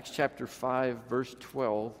 Acts chapter 5, verse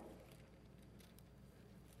 12.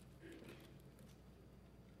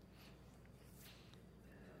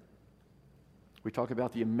 We talk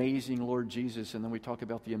about the amazing Lord Jesus, and then we talk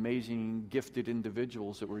about the amazing gifted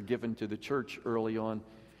individuals that were given to the church early on.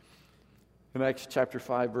 In Acts chapter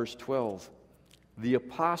 5, verse 12, the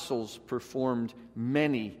apostles performed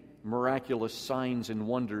many miraculous signs and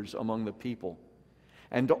wonders among the people.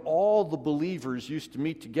 And all the believers used to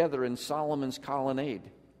meet together in Solomon's colonnade.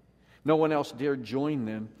 No one else dared join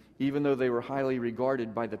them, even though they were highly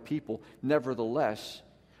regarded by the people. Nevertheless,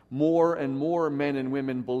 more and more men and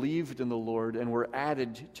women believed in the Lord and were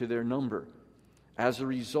added to their number. As a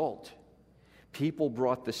result, people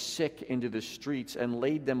brought the sick into the streets and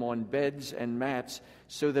laid them on beds and mats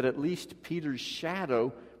so that at least Peter's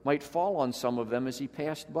shadow might fall on some of them as he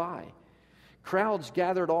passed by. Crowds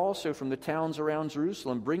gathered also from the towns around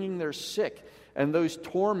Jerusalem, bringing their sick and those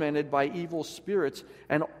tormented by evil spirits,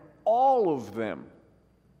 and all of them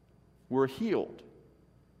were healed.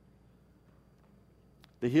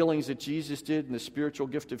 The healings that Jesus did and the spiritual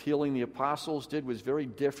gift of healing the apostles did was very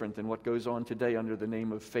different than what goes on today under the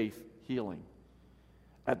name of faith healing.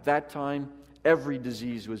 At that time, every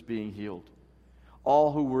disease was being healed.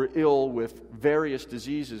 All who were ill with various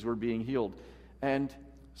diseases were being healed. And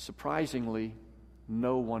surprisingly,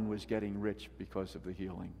 no one was getting rich because of the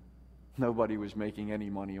healing. Nobody was making any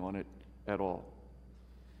money on it at all.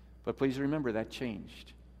 But please remember, that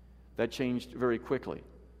changed. That changed very quickly.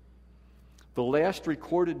 The last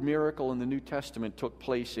recorded miracle in the New Testament took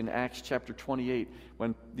place in Acts chapter 28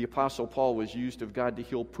 when the Apostle Paul was used of God to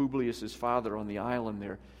heal Publius' father on the island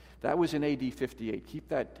there. That was in AD 58. Keep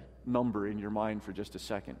that number in your mind for just a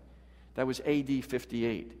second. That was AD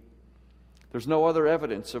 58. There's no other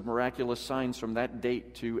evidence of miraculous signs from that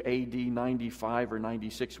date to AD 95 or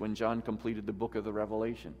 96 when John completed the book of the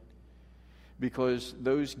Revelation. Because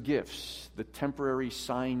those gifts, the temporary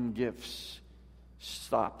sign gifts,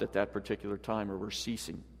 stopped at that particular time or were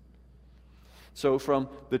ceasing. So from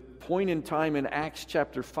the point in time in Acts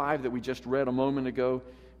chapter 5 that we just read a moment ago,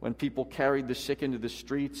 when people carried the sick into the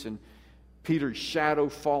streets and Peter's shadow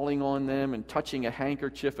falling on them and touching a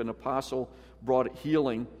handkerchief, an apostle brought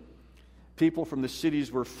healing. People from the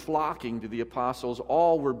cities were flocking to the apostles.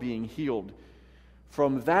 All were being healed.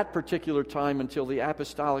 From that particular time until the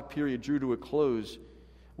apostolic period drew to a close,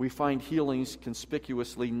 we find healings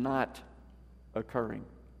conspicuously not occurring.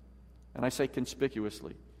 And I say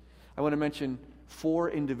conspicuously. I want to mention 4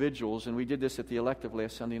 individuals, and we did this at the elective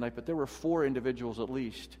last Sunday night, but there were 4 individuals at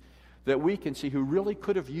least that we can see who really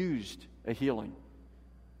could have used a healing,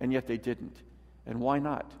 and yet they didn't. And why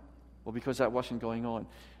not? Well, because that wasn't going on.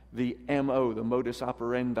 The MO, the modus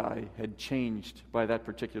operandi, had changed by that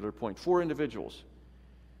particular point. 4 individuals.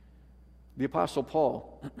 The Apostle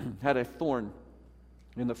Paul had a thorn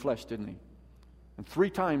in the flesh, didn't he? And 3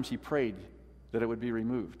 times he prayed that it would be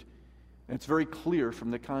removed. And it's very clear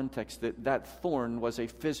from the context that that thorn was a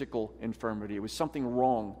physical infirmity. It was something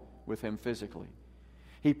wrong with him physically.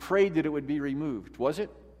 He prayed that it would be removed. Was it?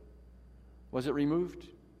 Was it removed?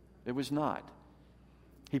 It was not.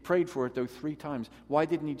 He prayed for it, though, 3 times. Why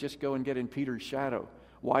didn't he just go and get in Peter's shadow?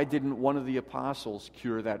 Why didn't one of the apostles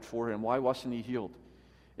cure that for him? Why wasn't he healed?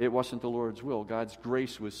 It wasn't the Lord's will. God's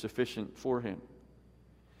grace was sufficient for him.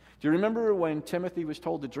 Do you remember when Timothy was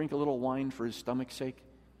told to drink a little wine for his stomach's sake?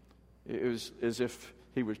 It was as if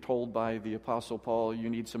he was told by the Apostle Paul, you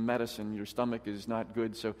need some medicine, your stomach is not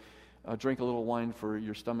good, so drink a little wine for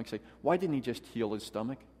your stomach's sake. Why didn't he just heal his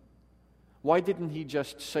stomach? Why didn't he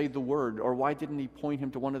just say the word? Or why didn't he point him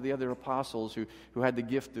to one of the other apostles who had the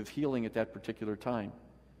gift of healing at that particular time?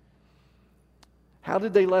 How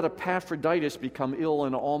did they let Epaphroditus become ill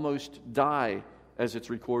and almost die, as it's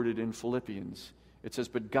recorded in Philippians? It says,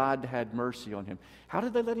 but God had mercy on him. How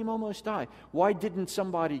did they let him almost die? Why didn't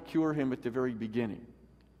somebody cure him at the very beginning?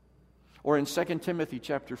 Or in 2 Timothy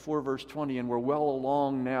chapter 4, verse 20, and we're well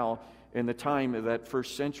along now in the time of that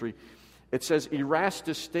first century, it says,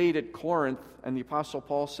 Erastus stayed at Corinth, and the Apostle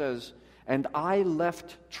Paul says, and I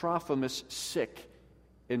left Trophimus sick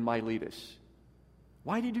in Miletus.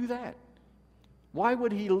 Why did he do that? Why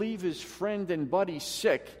would he leave his friend and buddy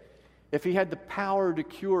sick if he had the power to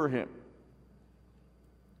cure him?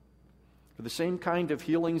 For the same kind of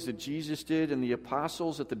healings that Jesus did and the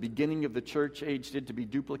apostles at the beginning of the church age did to be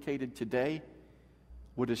duplicated today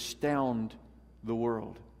would astound the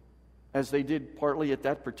world, as they did partly at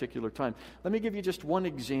that particular time. Let me give you just one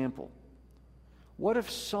example. What if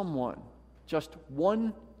someone, just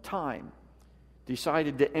one time,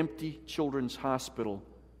 decided to empty Children's Hospital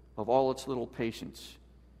of all its little patients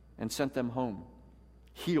and sent them home,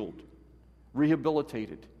 healed,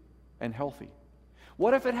 rehabilitated, and healthy?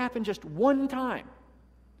 What if it happened just one time?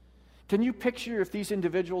 Can you picture if these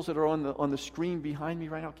individuals that are on the screen behind me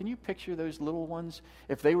right now, can you picture those little ones?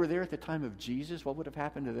 If they were there at the time of Jesus, what would have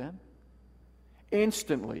happened to them?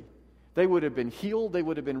 Instantly, they would have been healed, they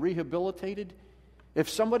would have been rehabilitated. If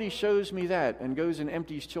somebody shows me that and goes and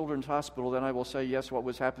empties Children's Hospital, then I will say, yes, what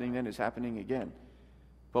was happening then is happening again.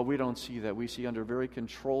 But we don't see that. We see under very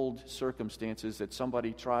controlled circumstances that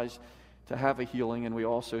somebody tries to have a healing, and we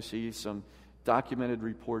also see some documented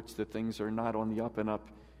reports that things are not on the up and up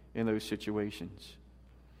in those situations.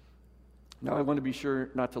 Now, I want to be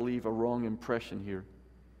sure not to leave a wrong impression here.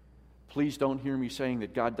 Please don't hear me saying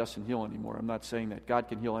that God doesn't heal anymore. I'm not saying that. God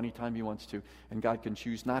can heal anytime He wants to, and God can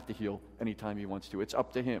choose not to heal anytime He wants to. It's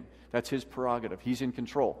up to Him. That's His prerogative. He's in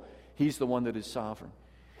control. He's the one that is sovereign.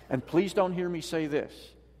 And please don't hear me say this.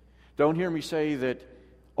 Don't hear me say that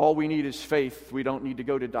all we need is faith. We don't need to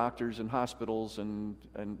go to doctors and hospitals and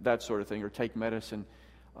that sort of thing, or take medicine.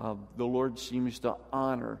 The Lord seems to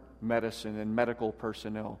honor medicine and medical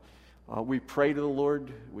personnel. We pray to the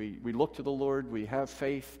Lord. We look to the Lord. We have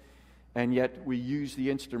faith. And yet we use the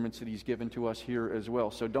instruments that He's given to us here as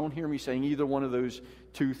well. So don't hear me saying either one of those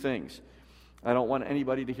two things. I don't want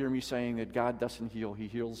anybody to hear me saying that God doesn't heal. He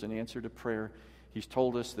heals in answer to prayer. He's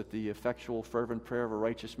told us that the effectual, fervent prayer of a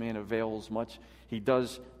righteous man avails much. He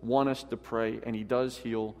does want us to pray, and He does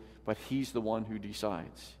heal, but He's the one who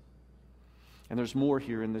decides. And there's more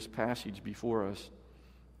here in this passage before us.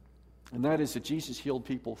 And that is that Jesus healed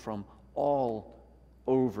people from all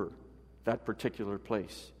over that particular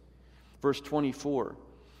place. Verse 24,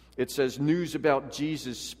 it says, news about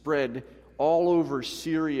Jesus spread all over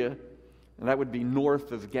Syria, and that would be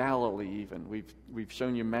north of Galilee even. We've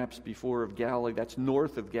shown you maps before of Galilee. That's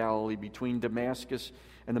north of Galilee, between Damascus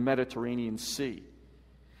and the Mediterranean Sea.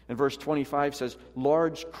 And verse 25 says,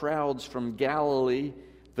 large crowds from Galilee,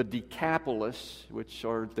 the Decapolis, which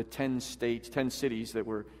are the 10 cities that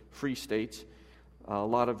were free states. A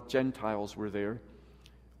lot of Gentiles were there.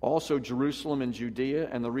 Also Jerusalem and Judea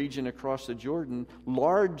and the region across the Jordan,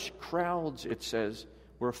 large crowds, it says,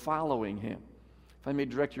 were following Him. If I may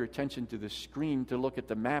direct your attention to the screen to look at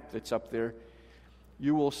the map that's up there,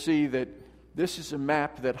 you will see that this is a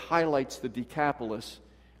map that highlights the Decapolis.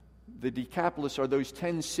 The Decapolis are those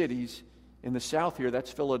 10 cities in the south here.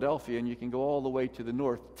 That's Philadelphia, and you can go all the way to the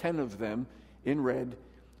north, 10 of them in red,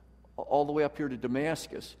 all the way up here to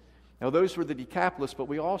Damascus. Now, those were the Decapolis, but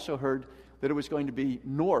we also heard that it was going to be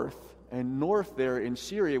north, and north there in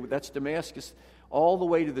Syria, that's Damascus, all the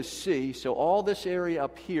way to the sea. So all this area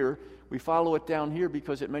up here, we follow it down here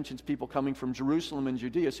because it mentions people coming from Jerusalem and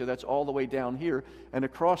Judea, so that's all the way down here and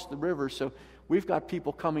across the river. So we've got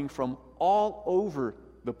people coming from all over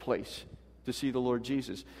the place to see the Lord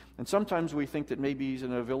Jesus. And sometimes we think that maybe he's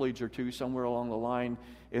in a village or two somewhere along the line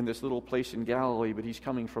in this little place in Galilee, but he's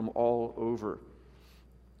coming from all over.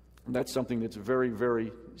 And that's something that's very,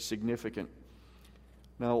 very significant.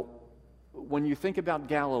 Now, when you think about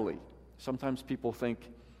Galilee, sometimes people think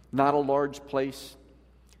not a large place,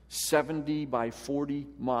 70 by 40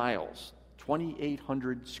 miles,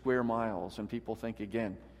 2,800 square miles, and people think,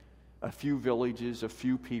 again, a few villages, a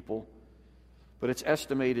few people. But it's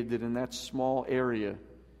estimated that in that small area,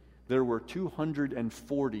 there were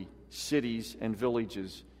 240 cities and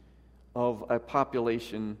villages of a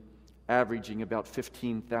population averaging about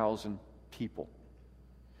 15,000 people.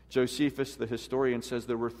 Josephus, the historian, says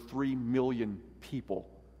there were 3 million people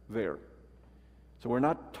there. So we're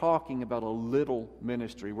not talking about a little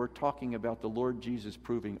ministry. We're talking about the Lord Jesus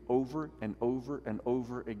proving over and over and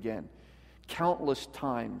over again, countless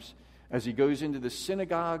times, as he goes into the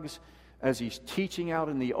synagogues, as he's teaching out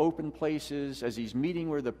in the open places, as he's meeting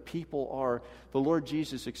where the people are. The Lord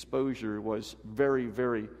Jesus' exposure was very,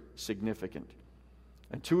 very significant.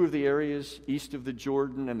 And 2 of the areas east of the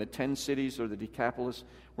Jordan and the 10 cities, or the Decapolis,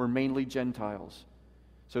 were mainly Gentiles.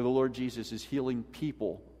 So the Lord Jesus is healing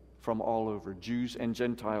people from all over, Jews and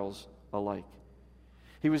Gentiles alike.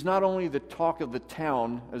 He was not only the talk of the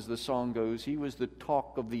town, as the song goes, he was the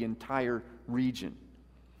talk of the entire region.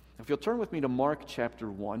 If you'll turn with me to Mark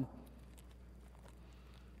chapter 1,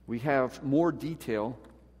 we have more detail.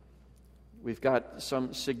 We've got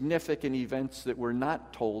some significant events that were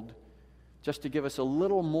not told, just to give us a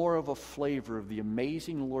little more of a flavor of the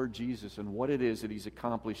amazing Lord Jesus and what it is that he's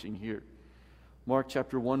accomplishing here. Mark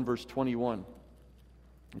chapter 1, verse 21.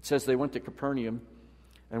 It says they went to Capernaum,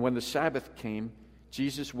 and when the Sabbath came,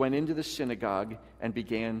 Jesus went into the synagogue and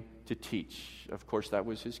began to teach. Of course, that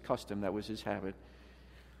was his custom, that was his habit.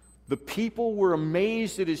 The people were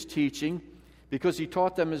amazed at his teaching because he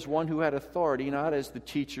taught them as one who had authority, not as the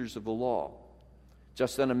teachers of the law.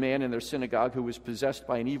 Just then a man in their synagogue who was possessed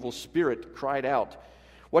by an evil spirit cried out,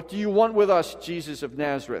 "What do you want with us, Jesus of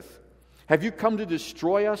Nazareth? Have you come to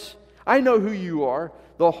destroy us? I know who you are,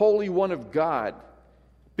 the Holy One of God."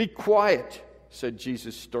 "Be quiet," said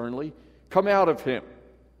Jesus sternly. "Come out of him."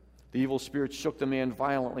 The evil spirit shook the man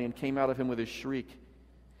violently and came out of him with a shriek.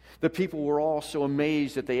 The people were all so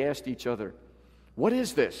amazed that they asked each other, "What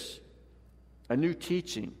is this? A new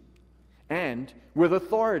teaching, and with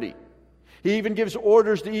authority. He even gives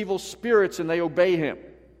orders to evil spirits, and they obey him."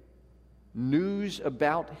 News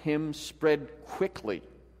about him spread quickly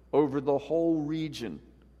over the whole region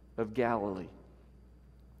of Galilee.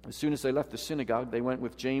 As soon as they left the synagogue, they went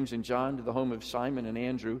with James and John to the home of Simon and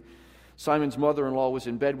Andrew. Simon's mother-in-law was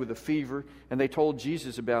in bed with a fever, and they told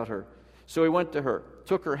Jesus about her. So he went to her,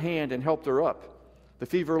 took her hand, and helped her up. The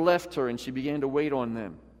fever left her, and she began to wait on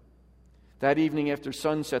them. That evening after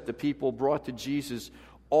sunset, the people brought to Jesus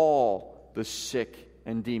all the sick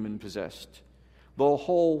and demon-possessed. The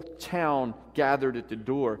whole town gathered at the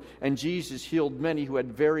door, and Jesus healed many who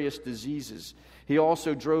had various diseases. He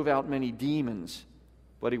also drove out many demons,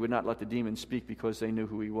 but he would not let the demons speak because they knew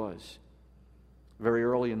who he was. Very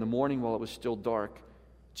early in the morning, while it was still dark,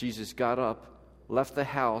 Jesus got up, left the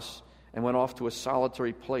house, and went off to a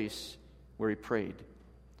solitary place where he prayed.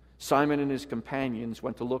 Simon and his companions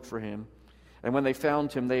went to look for him, and when they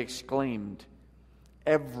found him, they exclaimed,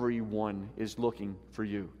 "Everyone is looking for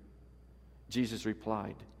you." Jesus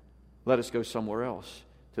replied, "Let us go somewhere else,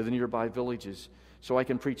 to the nearby villages, so I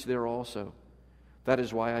can preach there also. That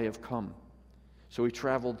is why I have come." So he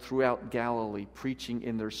traveled throughout Galilee, preaching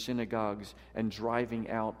in their synagogues and driving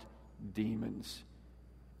out demons.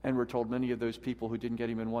 And we're told many of those people who didn't get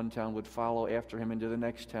him in one town would follow after him into the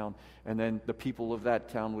next town, and then the people of that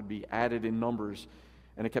town would be added in numbers,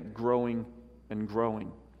 and it kept growing and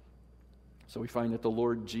growing. So we find that the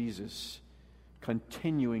Lord Jesus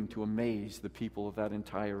continuing to amaze the people of that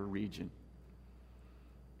entire region.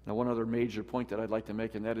 Now, one other major point that I'd like to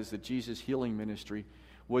make, and that is that Jesus' healing ministry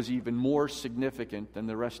was even more significant than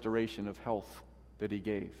the restoration of health that he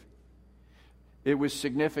gave. It was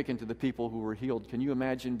significant to the people who were healed. Can you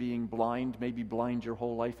imagine being blind, maybe blind your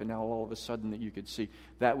whole life, and now all of a sudden that you could see?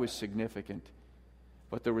 That was significant.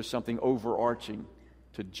 But there was something overarching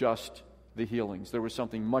to just the healings. There was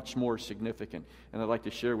something much more significant, and I'd like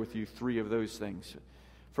to share with you 3 of those things.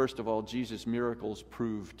 First of all, Jesus' miracles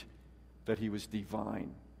proved that he was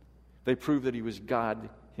divine. They proved that he was God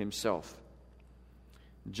himself.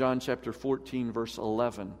 John chapter 14, verse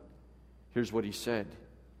 11, here's what he said.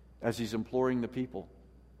 as he's imploring the people.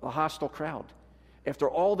 A hostile crowd. After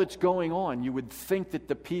all that's going on, you would think that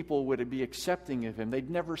the people would be accepting of him. They'd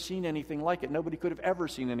never seen anything like it. Nobody could have ever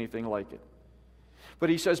seen anything like it. But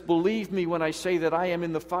he says, believe me when I say that I am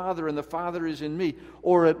in the Father and the Father is in me.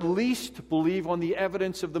 Or at least believe on the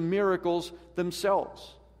evidence of the miracles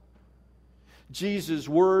themselves. Jesus'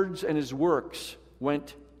 words and his works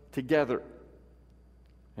went together.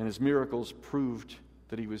 And his miracles proved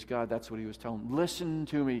that he was God. That's what he was telling them. Listen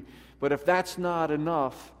to me. But if that's not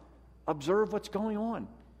enough, observe what's going on.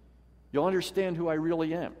 You'll understand who I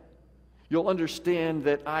really am. You'll understand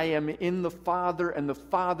that I am in the Father and the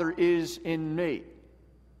Father is in me.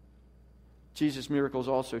 Jesus' miracles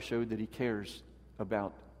also showed that he cares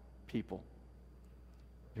about people.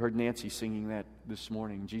 You heard Nancy singing that this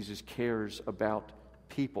morning. Jesus cares about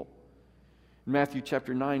people. In Matthew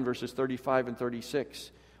chapter 9, verses 35 and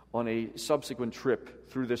 36, on a subsequent trip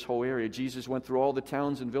through this whole area, Jesus went through all the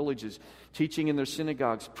towns and villages, teaching in their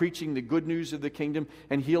synagogues, preaching the good news of the kingdom,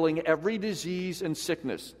 and healing every disease and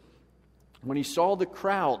sickness. When he saw the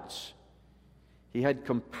crowds, he had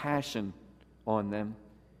compassion on them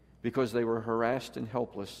because they were harassed and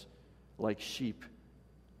helpless like sheep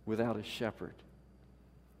without a shepherd.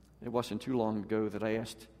 It wasn't too long ago that I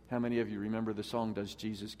asked, how many of you remember the song, Does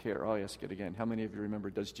Jesus Care? I'll ask it again. How many of you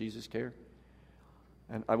remember, Does Jesus Care?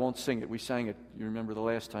 And I won't sing it. We sang it, you remember the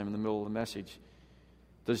last time in the middle of the message.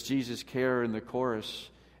 Does Jesus care in the chorus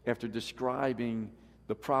after describing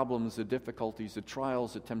the problems, the difficulties, the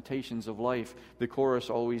trials, the temptations of life? The chorus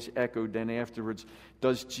always echoed then afterwards,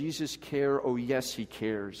 does Jesus care? Oh yes, he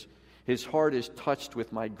cares. His heart is touched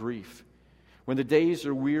with my grief. When the days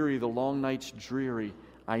are weary, the long nights dreary,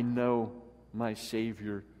 I know my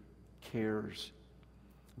Savior cares.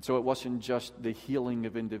 And so it wasn't just the healing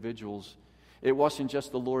of individuals. It wasn't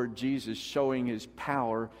just the Lord Jesus showing his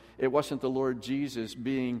power. It wasn't the Lord Jesus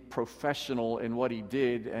being professional in what he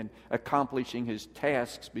did and accomplishing his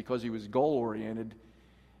tasks because he was goal-oriented.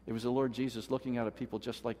 It was the Lord Jesus looking out at people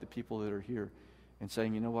just like the people that are here and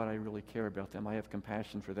saying, you know what, I really care about them. I have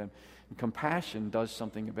compassion for them. And compassion does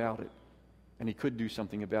something about it. And he could do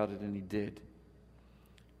something about it, and he did.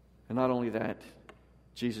 And not only that,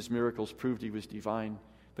 Jesus' miracles proved he was divine.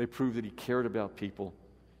 They proved that he cared about people.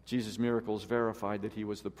 Jesus' miracles verified that he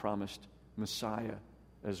was the promised Messiah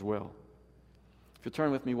as well. If you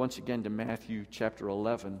turn with me once again to Matthew chapter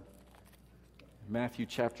 11. Matthew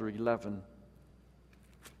chapter 11.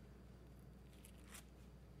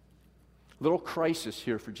 Little crisis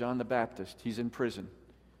here for John the Baptist. He's in prison.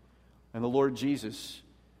 And the Lord Jesus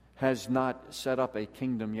has not set up a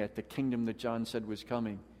kingdom yet, the kingdom that John said was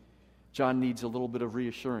coming. John needs a little bit of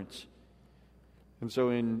reassurance. And so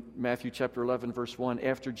in Matthew chapter 11, verse 1,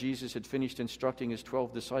 after Jesus had finished instructing his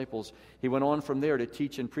 12 disciples, he went on from there to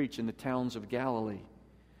teach and preach in the towns of Galilee.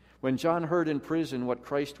 When John heard in prison what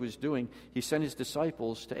Christ was doing, he sent his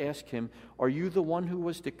disciples to ask him, are you the one who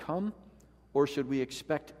was to come, or should we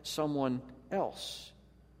expect someone else?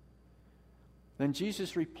 Then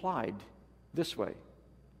Jesus replied this way,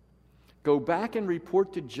 go back and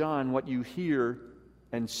report to John what you hear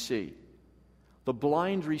and see. The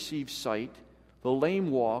blind receive sight, the lame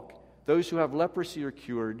walk, those who have leprosy are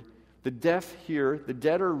cured, the deaf hear, the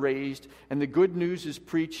dead are raised, and the good news is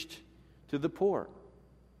preached to the poor.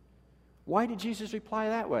 Why did Jesus reply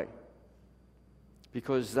that way?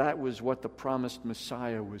 Because that was what the promised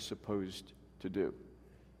Messiah was supposed to do.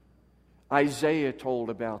 Isaiah told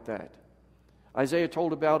about that. Isaiah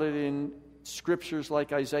told about it in scriptures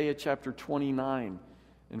like Isaiah chapter 29,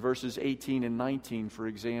 in verses 18 and 19, for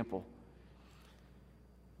example.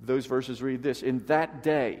 Those verses read this, in that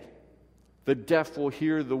day the deaf will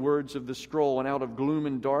hear the words of the scroll, and out of gloom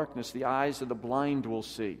and darkness the eyes of the blind will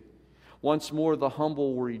see. Once more the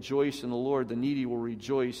humble will rejoice in the Lord, the needy will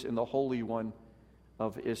rejoice in the Holy One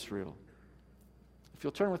of Israel. If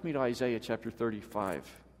you'll turn with me to Isaiah chapter 35.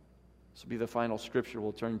 This will be the final scripture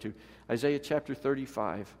we'll turn to. Isaiah chapter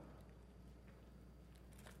 35.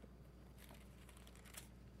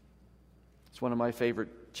 It's one of my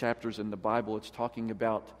favorite chapters in the Bible. It's talking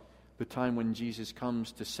about the time when Jesus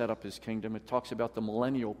comes to set up his kingdom. It talks about the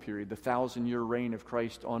millennial period, the 1,000-year reign of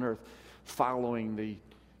Christ on earth, following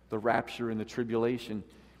the rapture and the tribulation.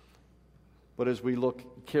 But as we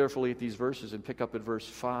look carefully at these verses and pick up at verse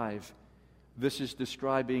 5, this is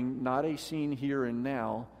describing not a scene here and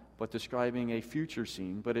now, but describing a future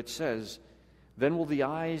scene. But it says, then will the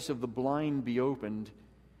eyes of the blind be opened,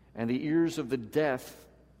 and the ears of the deaf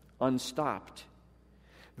unstopped.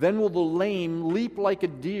 Then will the lame leap like a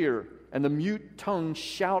deer, and the mute tongue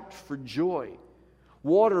shout for joy.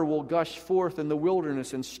 Water will gush forth in the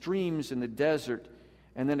wilderness and streams in the desert,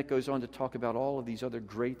 And then it goes on to talk about all of these other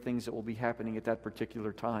great things that will be happening at that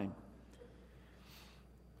particular time.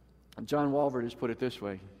 John Walvoord has put it this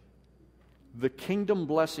way: the kingdom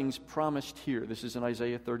blessings promised here, this is in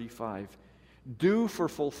Isaiah 35, due for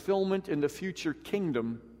fulfillment in the future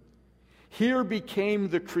kingdom, here became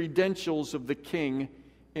the credentials of the king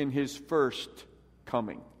in his first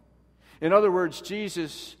coming. In other words,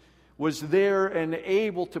 Jesus was there and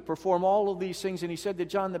able to perform all of these things, and he said to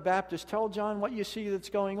John the Baptist, tell John what you see that's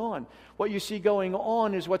going on. What you see going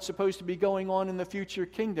on is what's supposed to be going on in the future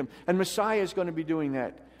kingdom, and Messiah is going to be doing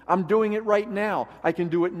that. I'm doing it right now. I can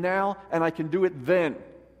do it now, and I can do it then.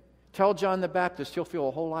 Tell John the Baptist, he'll feel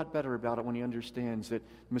a whole lot better about it when he understands that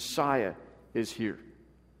Messiah is here.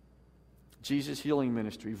 Jesus' healing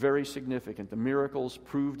ministry, very significant. The miracles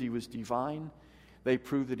proved he was divine. They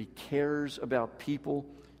proved that he cares about people.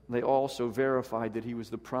 They also verified that he was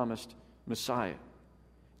the promised Messiah.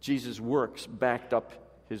 Jesus' works backed up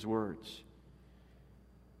his words.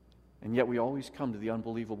 And yet we always come to the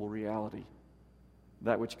unbelievable reality,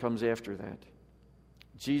 that which comes after that.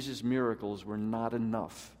 Jesus' miracles were not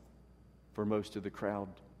enough for most of the crowd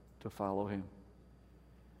to follow him.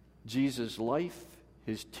 Jesus' life,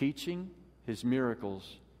 his teaching, his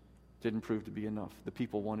miracles didn't prove to be enough. The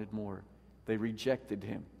people wanted more. They rejected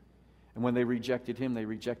him. And when they rejected him, they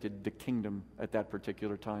rejected the kingdom at that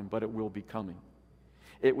particular time, but it will be coming.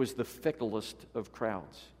 It was the ficklest of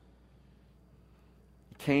crowds.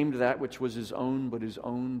 He came to that which was his own, but his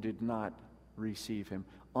own did not receive him.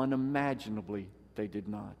 Unimaginably, they did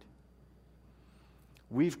not.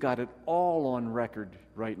 We've got it all on record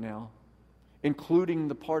right now, including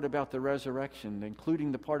the part about the resurrection,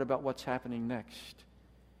 including the part about what's happening next.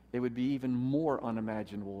 It would be even more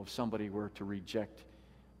unimaginable if somebody were to reject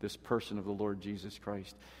this person of the Lord Jesus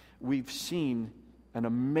Christ. We've seen an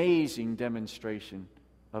amazing demonstration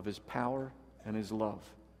of his power and his love,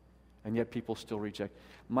 and yet people still reject.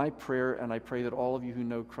 My prayer, and I pray that all of you who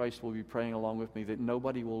know Christ will be praying along with me, that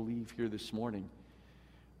nobody will leave here this morning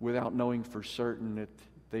without knowing for certain that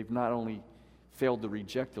they've not only failed to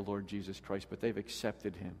reject the Lord Jesus Christ, but they've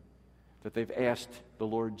accepted him, that they've asked the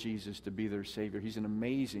Lord Jesus to be their Savior. He's an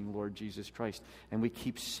amazing Lord Jesus Christ, and we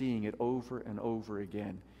keep seeing it over and over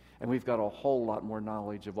again. And we've got a whole lot more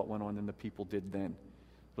knowledge of what went on than the people did then.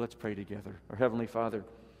 Let's pray together. Our Heavenly Father,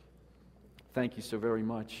 thank you so very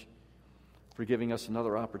much for giving us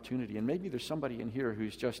another opportunity. And maybe there's somebody in here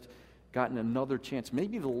who's just gotten another chance,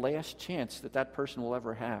 maybe the last chance that that person will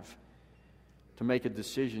ever have to make a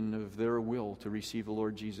decision of their will to receive the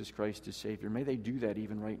Lord Jesus Christ as Savior. May they do that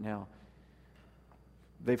even right now.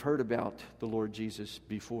 They've heard about the Lord Jesus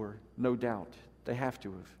before, no doubt. They have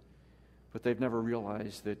to have. But they've never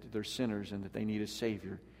realized that they're sinners and that they need a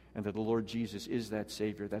Savior, and that the Lord Jesus is that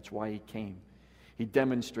Savior. That's why he came. He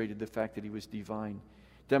demonstrated the fact that he was divine,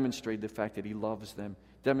 demonstrated the fact that he loves them,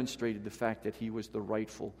 demonstrated the fact that he was the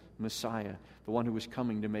rightful Messiah, the one who was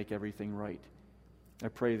coming to make everything right. I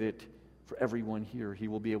pray that for everyone here, he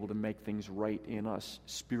will be able to make things right in us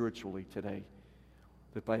spiritually today,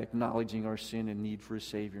 that by acknowledging our sin and need for a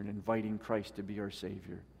Savior and inviting Christ to be our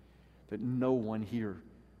Savior, that no one here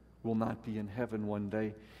will not be in heaven one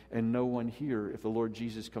day, and no one here, if the Lord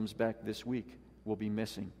Jesus comes back this week, will be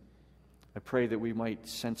missing. I pray that we might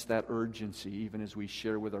sense that urgency even as we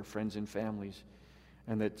share with our friends and families,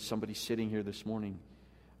 and that somebody sitting here this morning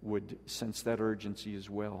would sense that urgency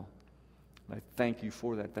as well. And I thank you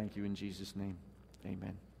for that. Thank you in Jesus' name.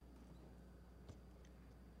 Amen.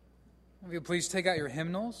 If you please take out your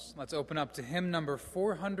hymnals, let's open up to hymn number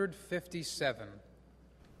 457.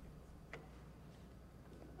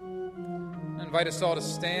 I invite us all to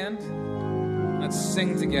stand. Let's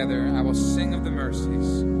sing together. I will sing of the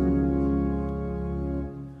mercies.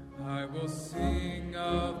 I will sing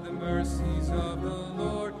of the mercies of the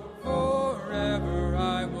Lord forever.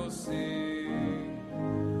 I will sing.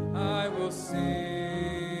 I will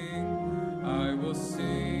sing. I will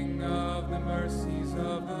sing of the mercies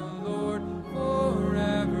of the Lord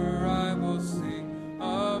forever. I will sing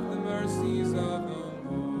of the mercies of the Lord.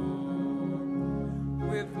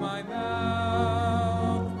 With my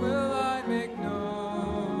mouth will I make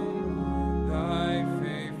known thy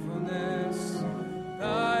faithfulness,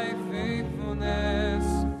 thy faithfulness.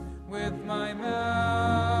 With my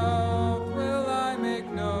mouth will I make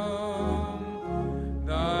known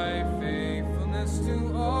thy faithfulness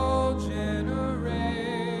to all generations.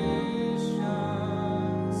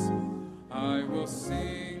 I will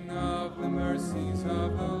sing of the mercies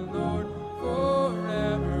of the Lord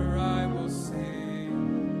forever. I will sing.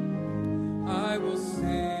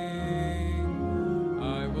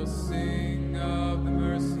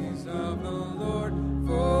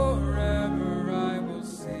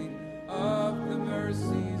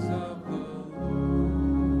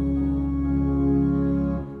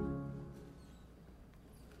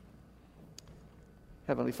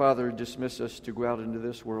 Heavenly Father, dismiss us to go out into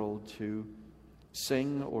this world to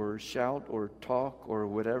sing or shout or talk or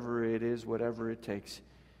whatever it is, whatever it takes,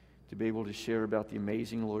 to be able to share about the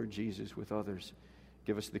amazing Lord Jesus with others.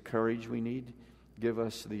 Give us the courage we need. Give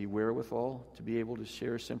us the wherewithal to be able to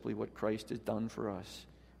share simply what Christ has done for us.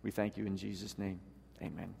 We thank you in Jesus' name.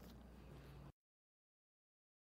 Amen.